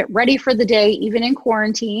and I get ready for the day. Even in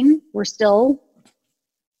quarantine, we're still,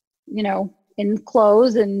 in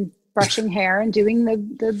clothes and brushing hair and doing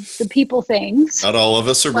the people things. Not all of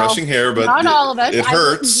us are brushing hair, but not all of us. It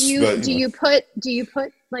hurts. Do you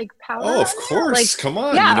put like powder? Oh, of course. Come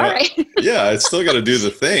on. Yeah, all right. Yeah, I still got to do the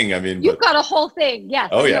thing. I mean, you've got a whole thing. Yes.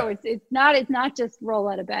 Oh yeah. It's not just roll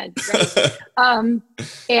out of bed. Right?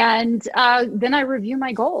 And then I review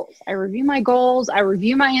my goals. I review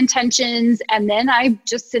my intentions, and then I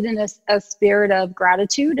just sit in a spirit of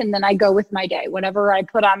gratitude, and then I go with my day. Whatever I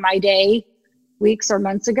put on my day weeks or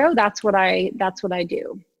months ago, that's what I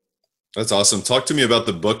do. That's awesome. Talk to me about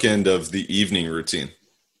the bookend of the evening routine.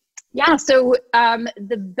 Yeah. So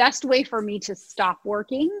the best way for me to stop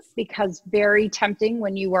working, because very tempting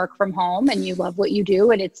when you work from home and you love what you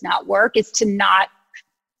do and it's not work, is to not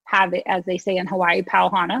have it, as they say in Hawaii,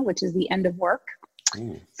 pauhana, which is the end of work.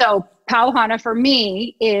 Ooh. So pauhana for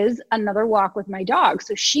me is another walk with my dog.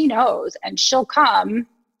 So she knows, and she'll come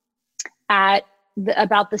at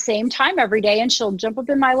about the same time every day, and she'll jump up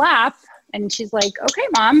in my lap and she's like, okay,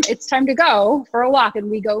 Mom, it's time to go for a walk. And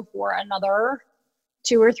we go for another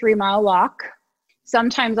 2 or 3 mile walk.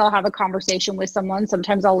 Sometimes I'll have a conversation with someone.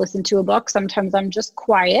 Sometimes I'll listen to a book. Sometimes I'm just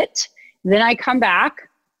quiet. Then I come back.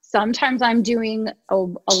 Sometimes I'm doing a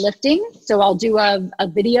lifting. So I'll do a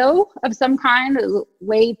video of some kind,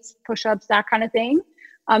 weights, push-ups, that kind of thing.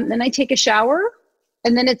 Then I take a shower,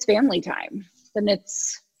 and then it's family time. Then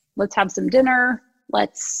let's have some dinner.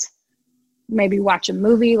 Let's maybe watch a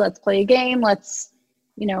movie. Let's play a game. Let's,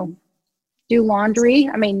 do laundry.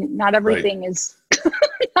 I mean, not everything is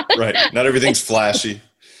right. Not everything's flashy.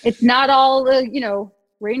 It's not all the,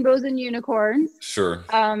 rainbows and unicorns. Sure.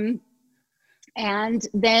 And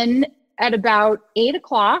then at about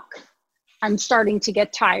 8:00, I'm starting to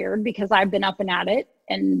get tired because I've been up and at it,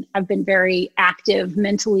 and I've been very active,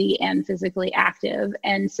 mentally and physically active.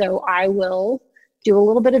 And so I will do a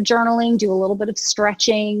little bit of journaling, do a little bit of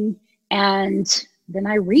stretching, and then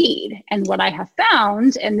I read. And what I have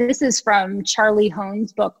found, and this is from Charlie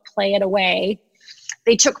Hohn's book, Play It Away.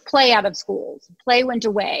 They took play out of schools. Play went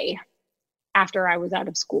away after I was out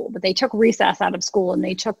of school, but they took recess out of school, and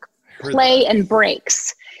they took play and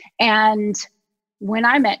breaks. And when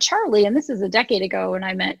I met Charlie, and this is a decade ago when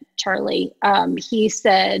I met Charlie, he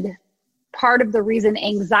said part of the reason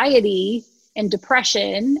anxiety and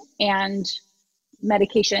depression and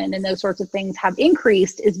medication and those sorts of things have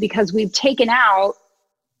increased is because we've taken out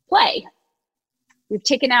play. We've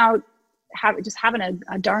taken out just having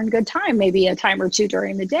a darn good time, maybe a time or two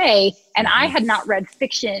during the day. And I had not read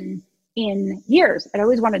fiction in years. I'd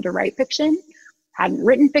always wanted to write fiction, hadn't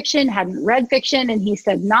written fiction, hadn't read fiction. And he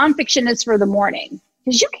said, nonfiction is for the morning.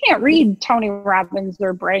 Because you can't read Tony Robbins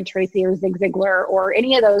or Brian Tracy or Zig Ziglar or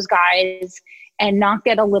any of those guys and not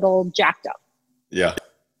get a little jacked up. Yeah,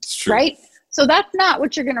 it's true. Right? So that's not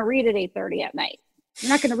what you're going to read at 8:30 at night. You're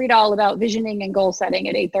not going to read all about visioning and goal setting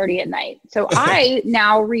at 8:30 at night. So I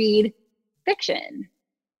now read fiction.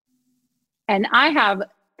 And I have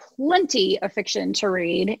plenty of fiction to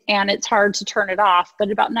read, and it's hard to turn it off. But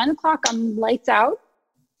about 9 o'clock, I'm lights out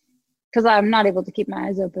because I'm not able to keep my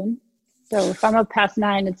eyes open. So if I'm up past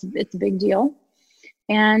 9, it's a big deal.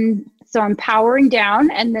 And so I'm powering down.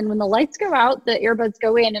 And then when the lights go out, the earbuds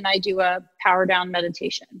go in and I do a power down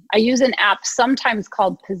meditation. I use an app sometimes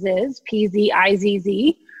called Pizizz,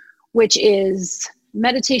 P-Z-I-Z-Z, which is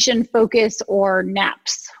meditation, focus, or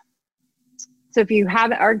naps. So if you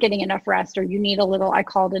aren't getting enough rest or you need a little, I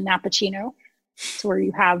call it a nappuccino. It's where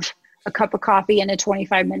you have a cup of coffee and a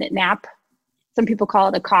 25-minute nap. Some people call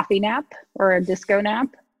it a coffee nap or a disco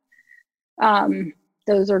nap.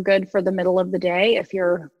 Those are good for the middle of the day if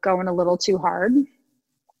you're going a little too hard.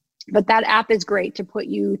 But that app is great to put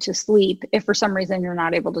you to sleep if for some reason you're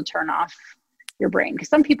not able to turn off your brain. Because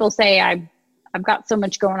some people say, I've got so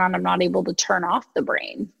much going on, I'm not able to turn off the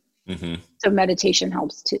brain. Mm-hmm. So meditation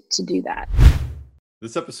helps to do that.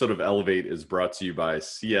 This episode of Elevate is brought to you by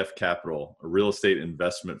CF Capital, a real estate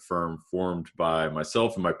investment firm formed by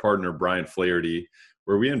myself and my partner, Brian Flaherty,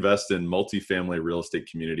 where we invest in multifamily real estate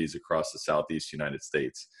communities across the Southeast United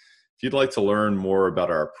States. If you'd like to learn more about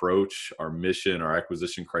our approach, our mission, our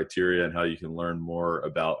acquisition criteria, and how you can learn more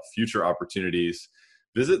about future opportunities,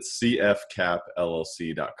 visit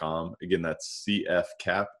cfcapllc.com. Again, that's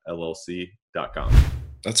cfcapllc.com.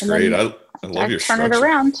 That's great. I love your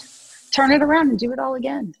structure. Turn it around and do it all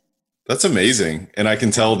again. That's amazing. And I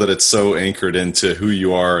can tell that it's so anchored into who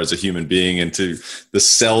you are as a human being, into the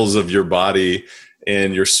cells of your body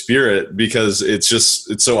and your spirit, because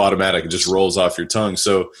it's so automatic. It just rolls off your tongue.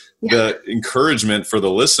 So the encouragement for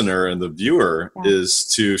the listener and the viewer is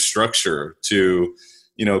to structure, to,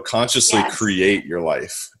 consciously create your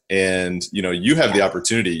life. And, you have the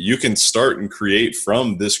opportunity. You can start and create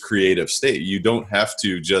from this creative state. You don't have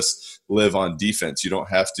to just live on defense. You don't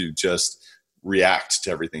have to just react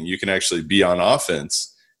to everything. You can actually be on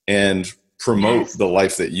offense and promote the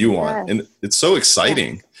life that you want. And it's so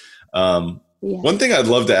exciting. One thing I'd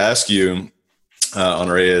love to ask you,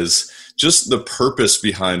 Honorée, is just the purpose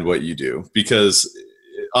behind what you do, because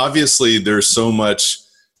obviously there's so much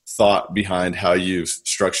thought behind how you've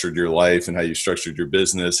structured your life and how you've structured your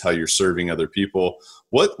business, how you're serving other people.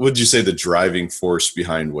 What would you say the driving force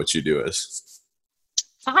behind what you do is?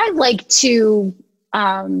 I like to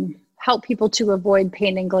help people to avoid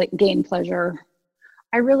pain and gain pleasure.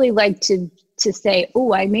 I really like to say,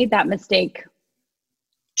 oh, I made that mistake.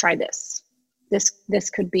 Try this. This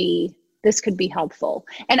could be helpful.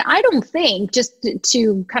 And I don't think, just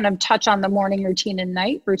to kind of touch on the morning routine and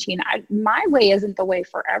night routine, my way isn't the way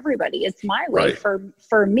for everybody. It's my way for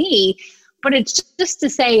me. But it's just to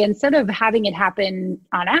say, instead of having it happen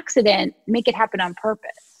on accident, make it happen on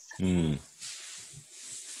purpose.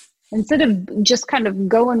 Instead of just kind of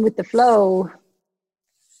going with the flow,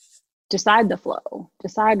 decide the flow.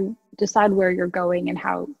 Decide where you're going and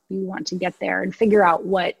how you want to get there, and figure out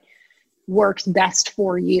what works best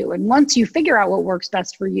for you. And once you figure out what works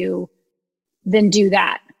best for you, then do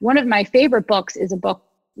that. One of my favorite books is a book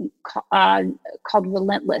called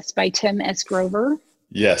Relentless by Tim S. Grover.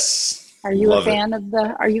 Yes. Are you a fan of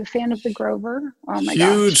the Grover? Oh my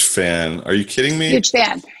gosh. Huge fan. Are you kidding me? Huge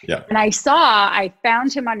fan. Yeah. And I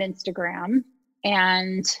found him on Instagram,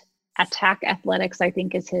 and Attack Athletics, I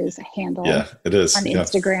think, is his handle. Yeah, it is. On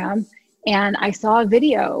Instagram. And I saw a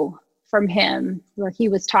video from him where he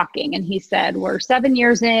was talking, and he said, we're 7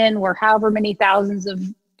 years in, we're however many thousands of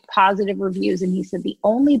positive reviews. And he said, the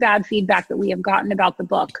only bad feedback that we have gotten about the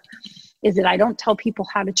book is that I don't tell people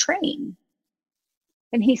how to train.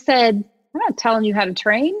 And he said, I'm not telling you how to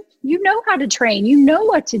train. You know how to train. You know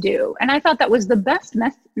what to do. And I thought that was the best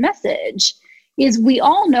message, is we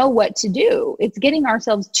all know what to do. It's getting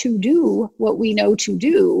ourselves to do what we know to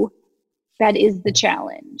do that is the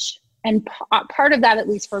challenge. And part of that, at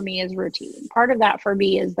least for me, is routine. Part of that for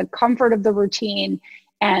me is the comfort of the routine.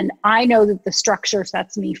 And I know that the structure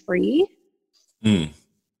sets me free. And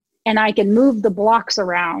I can move the blocks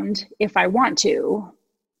around if I want to.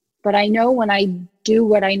 But I know when I do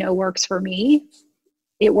what I know works for me,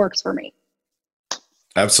 it works for me.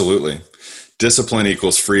 Absolutely. Discipline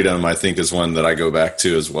equals freedom, I think, is one that I go back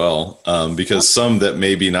to as well. Because some that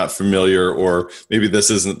may be not familiar, or maybe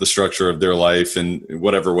this isn't the structure of their life in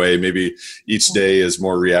whatever way, maybe each day is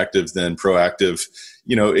more reactive than proactive.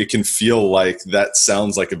 It can feel like that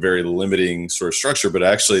sounds like a very limiting sort of structure, but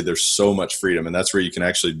actually there's so much freedom, and that's where you can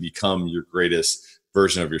actually become your greatest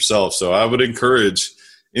version of yourself. So I would encourage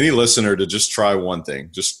any listener to just try one thing,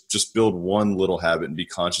 just build one little habit and be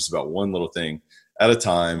conscious about one little thing at a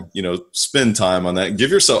time, spend time on that.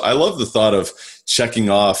 Give yourself, I love the thought of checking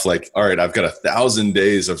off like, all right, I've got 1,000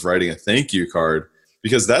 days of writing a thank you card,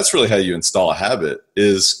 because that's really how you install a habit,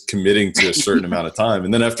 is committing to a certain amount of time.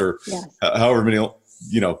 And then after however many,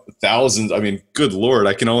 thousands, I mean, good Lord,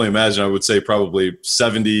 I can only imagine, I would say probably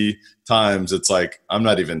 70 times. It's like, I'm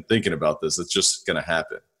not even thinking about this. It's just going to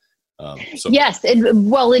happen. Yes. And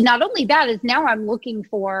not only that is now I'm looking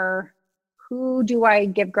for, who do I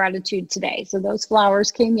give gratitude today? So those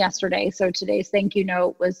flowers came yesterday. So today's thank you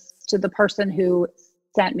note was to the person who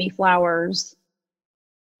sent me flowers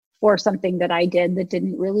for something that I did that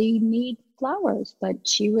didn't really need flowers, but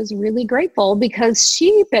she was really grateful because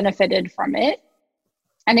she benefited from it.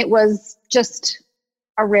 And it was just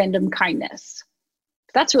a random kindness.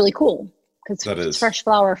 That's really cool, because it's Fresh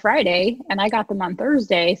Flower Friday and I got them on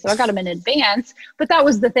Thursday. So I got them in advance, but that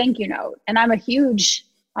was the thank you note. And I'm a huge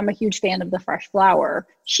fan of the fresh flower.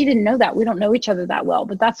 She didn't know that. We don't know each other that well,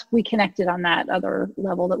 but we connected on that other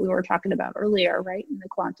level that we were talking about earlier, right? In the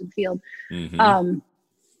quantum field. Mm-hmm.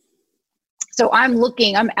 So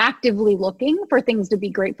I'm actively looking for things to be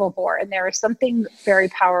grateful for. And there is something very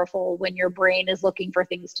powerful when your brain is looking for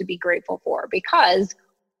things to be grateful for, because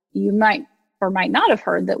you might or might not have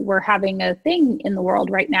heard that we're having a thing in the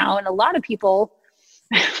world right now. And a lot of people,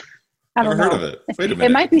 I don't know. Heard of it. Wait a minute.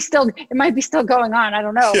 It might be still going on. I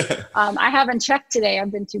don't know. Yeah. I haven't checked today.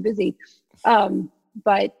 I've been too busy.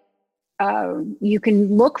 But you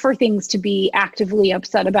can look for things to be actively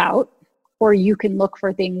upset about, or you can look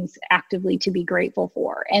for things actively to be grateful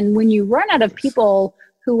for. And when you run out of people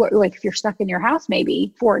who are, like, if you're stuck in your house,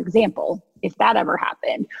 maybe, for example, if that ever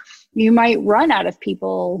happened, you might run out of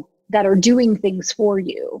people that are doing things for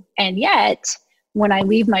you. And yet, when I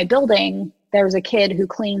leave my building, there's a kid who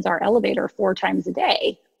cleans our elevator 4 times a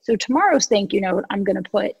day. So tomorrow's thank you note, I'm going to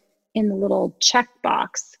put in the little check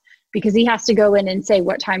box, because he has to go in and say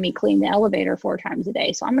what time he cleaned the elevator 4 times a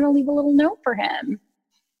day. So I'm going to leave a little note for him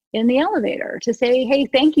in the elevator to say, hey,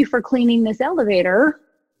 thank you for cleaning this elevator.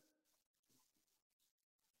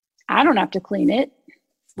 I don't have to clean it.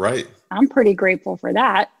 Right. I'm pretty grateful for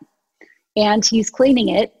that. And he's cleaning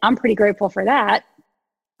it. I'm pretty grateful for that.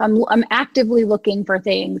 I'm actively looking for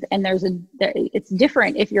things, and it's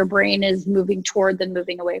different if your brain is moving toward than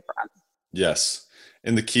moving away from. Yes.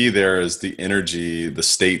 And the key there is the energy, the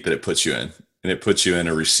state that it puts you in. And it puts you in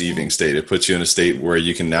a receiving state. It puts you in a state where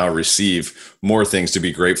you can now receive more things to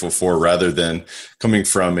be grateful for, rather than coming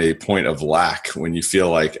from a point of lack when you feel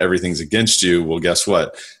like everything's against you. Well, guess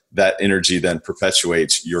what? That energy then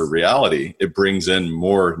perpetuates your reality. It brings in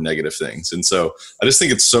more negative things. And so I just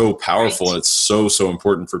think it's so powerful, and it's so, so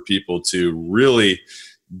important for people to really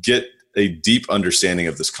get a deep understanding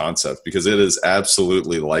of this concept, because it is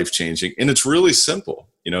absolutely life-changing, and it's really simple.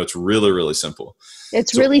 It's really, really simple.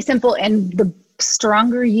 It's really simple. And the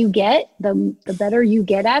stronger you get, the better you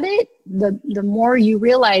get at it, the more you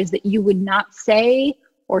realize that you would not say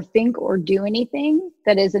or think or do anything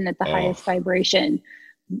that isn't at the highest vibration,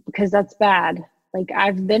 because that's bad. Like,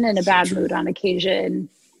 I've been in a bad mood on occasion,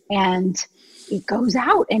 and it goes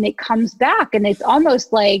out and it comes back, and it's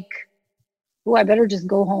almost like, oh, I better just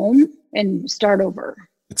go home and start over.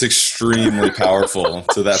 It's extremely powerful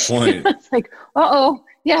to that point. It's like,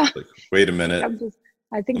 yeah. Like, wait a minute. I'm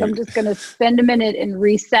just going to spend a minute and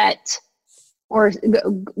reset, or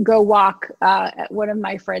go walk. One of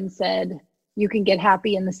my friends said, you can get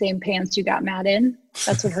happy in the same pants you got mad in.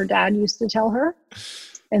 That's what her dad used to tell her.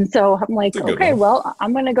 And so I'm like, okay, well,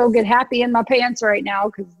 I'm going to go get happy in my pants right now,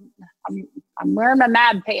 because I'm wearing my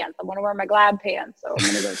mad pants. I want to wear my glad pants. So I'm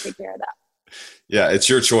going to go take care of that. Yeah, it's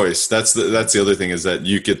your choice. That's the other thing, is that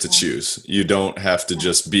you get to choose. You don't have to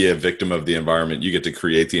just be a victim of the environment. You get to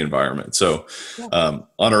create the environment. So,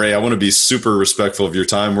 Honorée, I want to be super respectful of your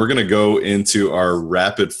time. We're going to go into our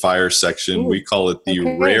rapid fire section. We call it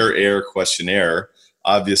the Rare Air Questionnaire.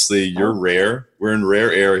 Obviously, you're rare. We're in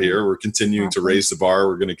rare air here. We're continuing to raise the bar.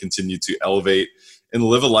 We're going to continue to elevate and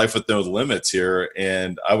live a life with no limits here.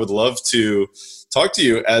 And I would love to talk to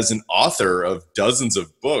you as an author of dozens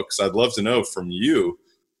of books. I'd love to know from you,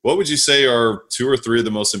 what would you say are 2 or 3 of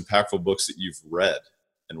the most impactful books that you've read?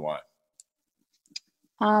 and why?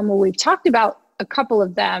 Well, we've talked about a couple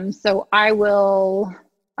of them, so I will,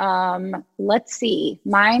 let's see.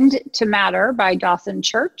 Mind to Matter by Dawson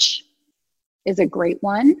Church is a great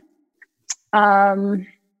one. The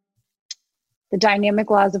Dynamic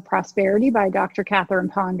Laws of Prosperity by Dr. Catherine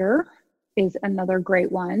Ponder is another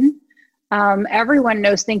great one. Everyone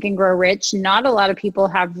knows Think and Grow Rich. Not a lot of people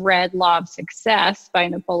have read Law of Success by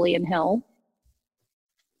Napoleon Hill,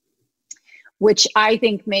 which I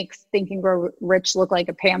think makes Think and Grow Rich look like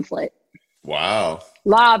a pamphlet. Wow.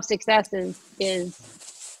 Law of Success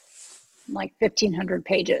is like 1,500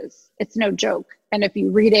 pages. It's no joke. And if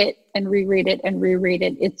you read it and reread it and reread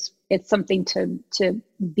it, it's something to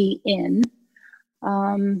be in.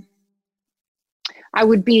 I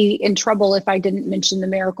would be in trouble if I didn't mention The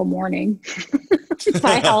Miracle Morning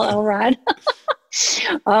by Hal Elrod.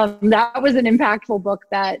 That was an impactful book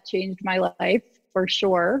that changed my life for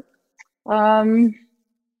sure. I'm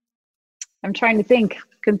trying to think. I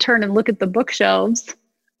can turn and look at the bookshelves.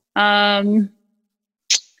 So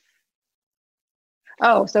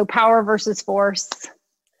Power versus Force,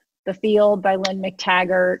 The Field by Lynn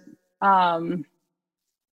McTaggart.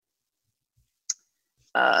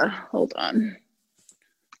 Hold on.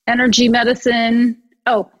 Energy Medicine.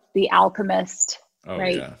 The Alchemist.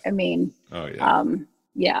 Right. Yeah. I mean, The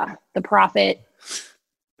Prophet.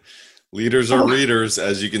 Leaders are readers.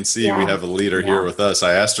 As you can see, we have a leader here with us.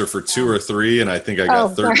 I asked her for 2 or 3, and I think I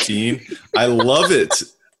got 13. I love it.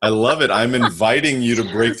 I love it. I'm inviting you to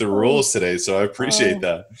break the rules today, so I appreciate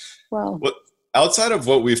that. Well, outside of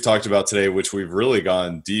what we've talked about today, which we've really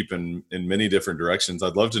gone deep in many different directions,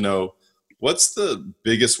 I'd love to know, what's the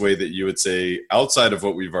biggest way that you would say, outside of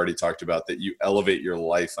what we've already talked about, that you elevate your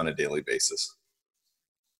life on a daily basis?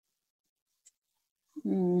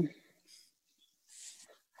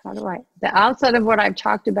 How do the outside of what I've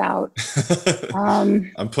talked about?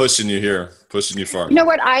 I'm pushing you here, pushing you far. You know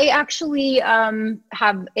what? I actually am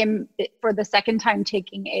for the second time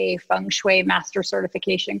taking a Feng Shui Master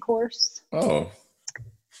Certification course. Oh.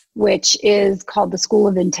 Which is called the School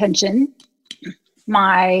of Intention.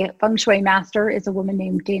 My Feng Shui master is a woman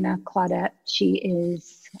named Dana Claudette. She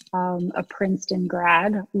is a Princeton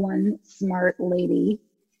grad, one smart lady,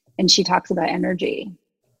 and she talks about energy.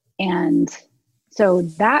 And so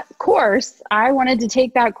that course, I wanted to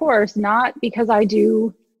take that course, not because I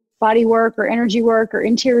do body work or energy work or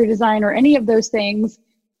interior design or any of those things.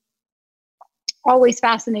 Always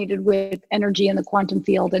fascinated with energy in the quantum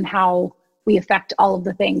field and how we affect all of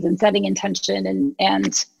the things, and setting intention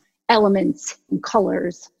and elements and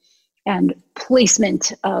colors and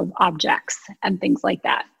placement of objects and things like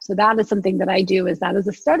that. So that is something that I do, that is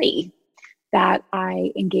a study that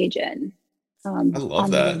I engage in. I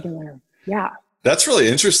love that. Regular. Yeah. That's really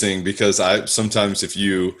interesting, because sometimes I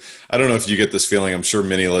don't know if you get this feeling, I'm sure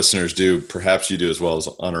many listeners do, perhaps you do as well as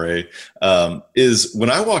Honoré, is when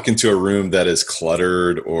I walk into a room that is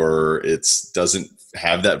cluttered or it doesn't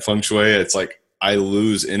have that feng shui, it's like I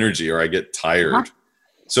lose energy or I get tired. Uh-huh.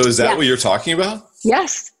 So is that what you're talking about?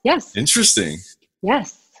 Yes. Interesting.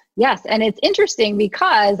 Yes. And it's interesting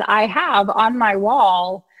because I have on my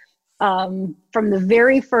wall, from the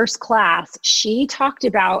very first class, she talked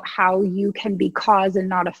about how you can be cause and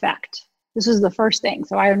not effect. This was the first thing.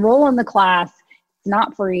 So I enroll in the class, it's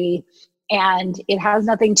not free, and it has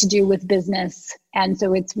nothing to do with business. And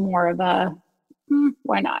so it's more of a,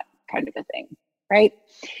 why not kind of a thing, right?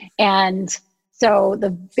 And so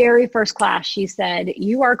the very first class, she said,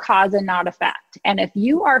 you are cause and not effect. And if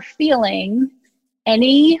you are feeling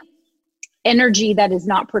any energy that is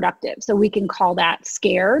not productive, so we can call that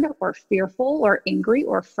scared or fearful or angry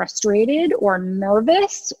or frustrated or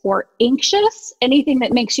nervous or anxious, anything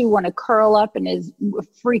that makes you want to curl up and is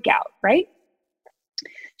freak out, right?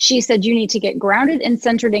 She said you need to get grounded and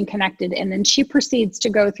centered and connected. And then she proceeds to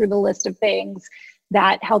go through the list of things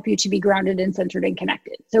that help you to be grounded and centered and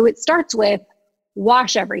connected. So it starts with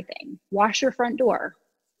wash everything. Wash your front door.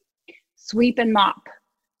 Sweep and mop.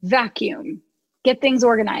 Vacuum. Get things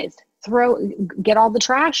organized. Get all the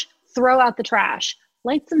trash. Throw out the trash.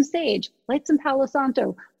 Light some sage. Light some Palo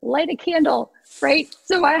Santo. Light a candle, right?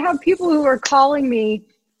 So I have people who are calling me,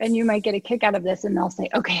 and you might get a kick out of this, and they'll say,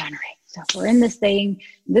 okay, Honoré, so we're in this thing.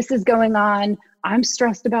 This is going on. I'm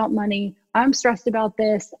stressed about money. I'm stressed about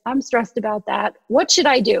this. I'm stressed about that. What should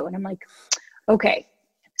I do? And I'm like, okay.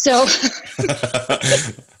 So I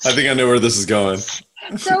think I know where this is going.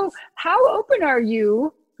 So how open are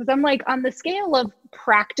you? Because I'm like, on the scale of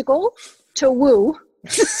practical to woo,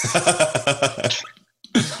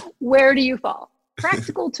 where do you fall?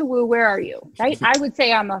 Practical to woo, where are you? Right? I would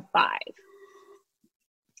say I'm a 5.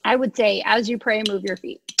 I would say, as you pray, move your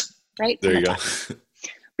feet. Right? There you go.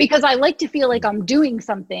 because I like to feel like I'm doing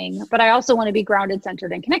something, but I also want to be grounded,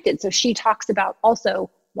 centered, and connected. So she talks about also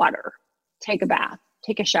water, take a bath,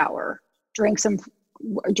 take a shower, drink some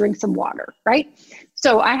water, right?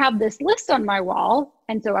 So I have this list on my wall.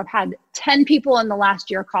 And so I've had 10 people in the last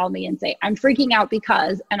year call me and say, I'm freaking out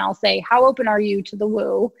because, and I'll say, how open are you to the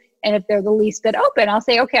woo? And if they're the least bit open, I'll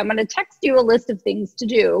say, okay, I'm going to text you a list of things to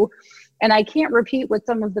do. And I can't repeat what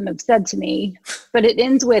some of them have said to me, but it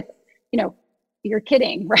ends with, you're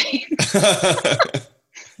kidding, right?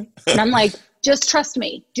 And I'm like, just trust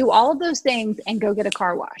me. Do all of those things and go get a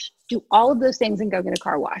car wash. Do all of those things and go get a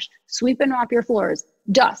car wash. Sweep and mop your floors,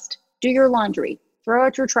 dust, do your laundry, throw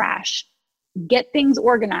out your trash, get things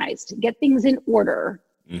organized, get things in order.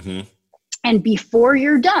 Mm-hmm. And before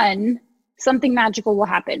you're done, something magical will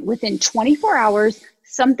happen. Within 24 hours,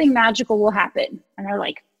 something magical will happen. And they're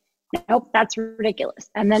like, nope, that's ridiculous.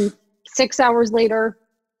 And then 6 hours later,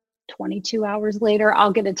 22 hours later,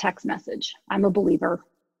 I'll get a text message. I'm a believer.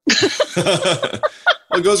 Well,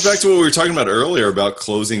 it goes back to what we were talking about earlier about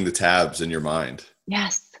closing the tabs in your mind.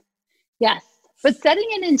 Yes. But setting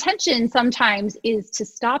an intention sometimes is to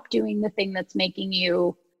stop doing the thing that's making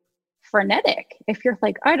you frenetic. If you're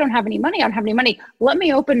like, I don't have any money, let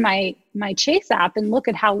me open my Chase app and look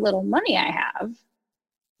at how little money I have.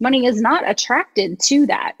 Money is not attracted to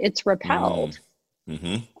that. It's repelled.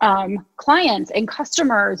 Mm-hmm. Clients and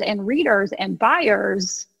customers and readers and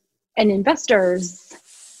buyers and investors,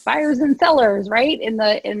 buyers and sellers, right? In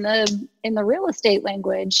the real estate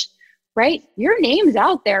language, right? Your name's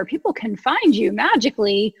out there. People can find you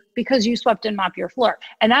magically because you swept and mopped your floor.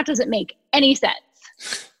 And that doesn't make any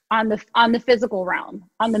sense on the physical realm,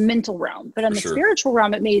 on the mental realm, but on the spiritual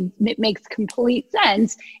realm, it makes complete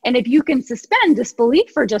sense. And if you can suspend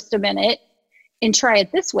disbelief for just a minute and try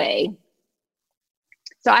it this way.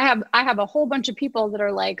 So I have a whole bunch of people that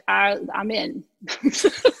are like, I'm in.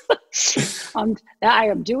 I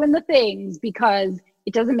am doing the things because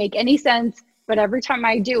it doesn't make any sense, but every time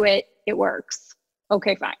I do it, it works.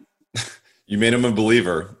 Okay, fine. You made him a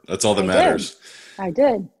believer. That's all that matters. I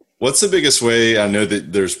did. What's the biggest way? I know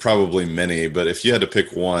that there's probably many, but if you had to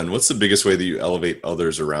pick one, what's the biggest way that you elevate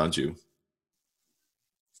others around you?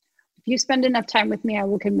 If you spend enough time with me, I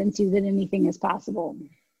will convince you that anything is possible.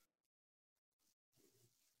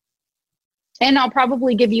 And I'll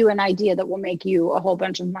probably give you an idea that will make you a whole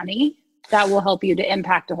bunch of money that will help you to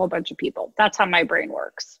impact a whole bunch of people. That's how my brain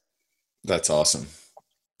works. That's awesome.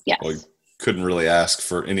 Yes. Well, couldn't really ask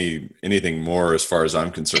for anything more as far as I'm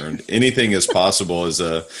concerned. Anything is possible is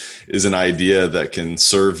an idea that can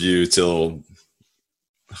serve you till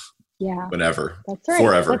whenever. That's right.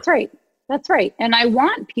 Forever. That's right. And I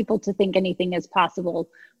want people to think anything is possible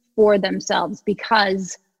for themselves,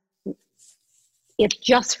 because if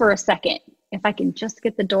just for a second, if I can just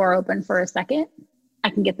get the door open for a second, I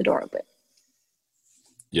can get the door open.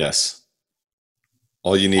 Yes.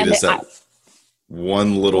 All you need is that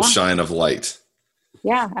one little shine of light.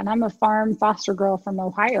 Yeah. And I'm a farm foster girl from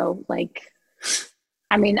Ohio. I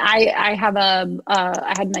had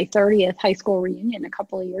my 30th high school reunion a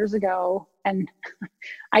couple of years ago, and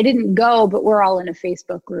I didn't go, but we're all in a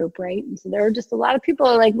Facebook group, right? And so there were just a lot of people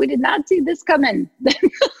who are like, we did not see this coming.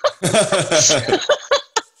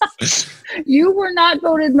 You were not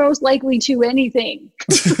voted most likely to anything.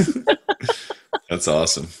 That's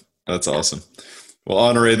awesome. Well,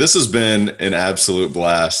 Honorée, this has been an absolute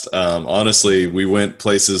blast. Honestly, we went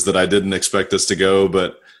places that I didn't expect us to go,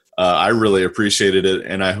 but I really appreciated it.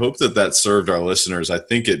 And I hope that served our listeners. I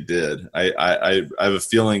think it did. I have a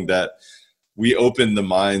feeling that we opened the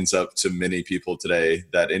minds up to many people today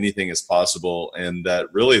that anything is possible, and that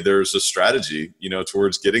really there's a strategy,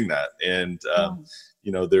 towards getting that. And,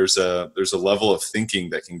 there's a level of thinking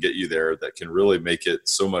that can get you there that can really make it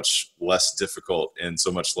so much less difficult and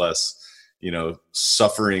so much less,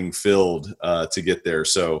 suffering filled to get there.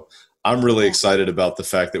 So I'm really excited about the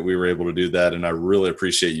fact that we were able to do that. And I really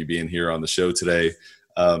appreciate you being here on the show today.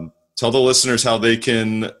 Tell the listeners how they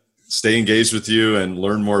can stay engaged with you and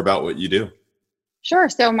learn more about what you do. Sure.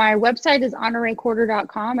 So my website is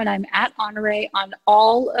honoreecorder.com, and I'm at Honorée on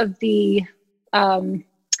all of the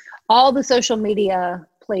social media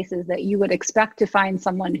places that you would expect to find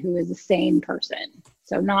someone who is a sane person.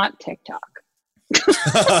 So not TikTok.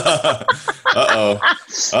 Uh-oh.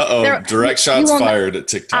 Direct shots fired at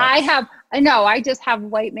TikTok. I just have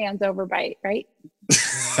white man's overbite, right?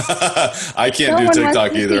 I can't do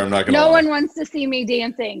TikTok either. I'm not going to. No one wants to see me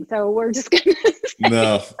dancing. So we're just going to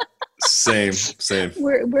No. Same.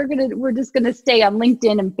 We're just gonna stay on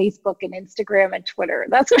LinkedIn and Facebook and Instagram and Twitter.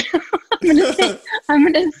 That's what I'm gonna say. I'm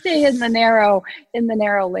gonna stay in the narrow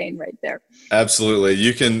lane right there. Absolutely.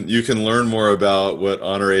 You can learn more about what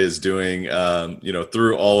Honorée is doing,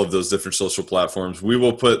 through all of those different social platforms. We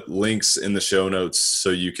will put links in the show notes so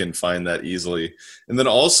you can find that easily. And then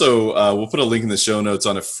also we'll put a link in the show notes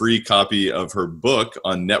on a free copy of her book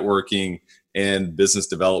on networking and business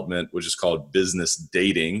development, which is called Business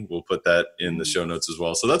Dating. We'll put that in the show notes as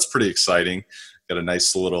well. So that's pretty exciting. Got a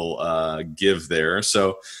nice little give there.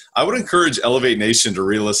 So I would encourage Elevate Nation to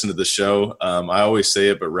re-listen to the show. I always say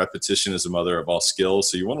it, but repetition is the mother of all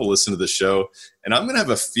skills. So you want to listen to the show. And I'm going to have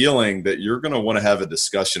a feeling that you're going to want to have a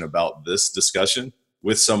discussion about this discussion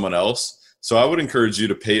with someone else. So I would encourage you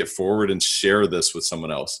to pay it forward and share this with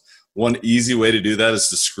someone else. One easy way to do that is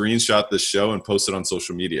to screenshot this show and post it on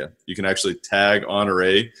social media. You can actually tag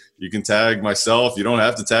Honorée. You can tag myself. You don't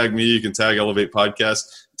have to tag me. You can tag Elevate Podcast.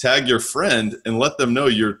 Tag your friend and let them know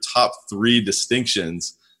your top 3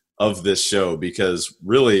 distinctions of this show, because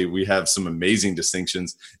really we have some amazing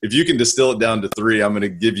distinctions. If you can distill it down to 3, I'm going to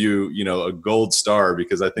give you, a gold star,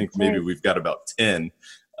 because I think maybe we've got about 10.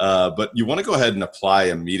 But you want to go ahead and apply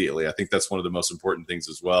immediately. I think that's one of the most important things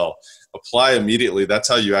as well. Apply immediately. That's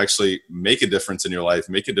how you actually make a difference in your life,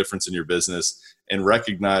 make a difference in your business, and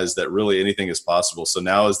recognize that really anything is possible. So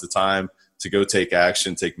now is the time to go take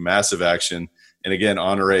action, take massive action. And again,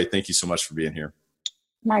 Honorée, thank you so much for being here.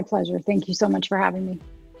 My pleasure. Thank you so much for having me.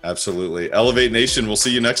 Absolutely. Elevate Nation, we'll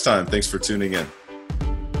see you next time. Thanks for tuning in.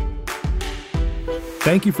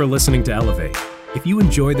 Thank you for listening to Elevate. If you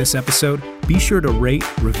enjoyed this episode, be sure to rate,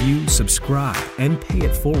 review, subscribe, and pay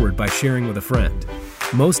it forward by sharing with a friend.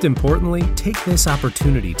 Most importantly, take this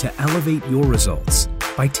opportunity to elevate your results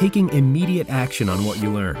by taking immediate action on what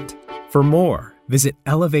you learned. For more, visit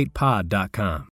elevatepod.com.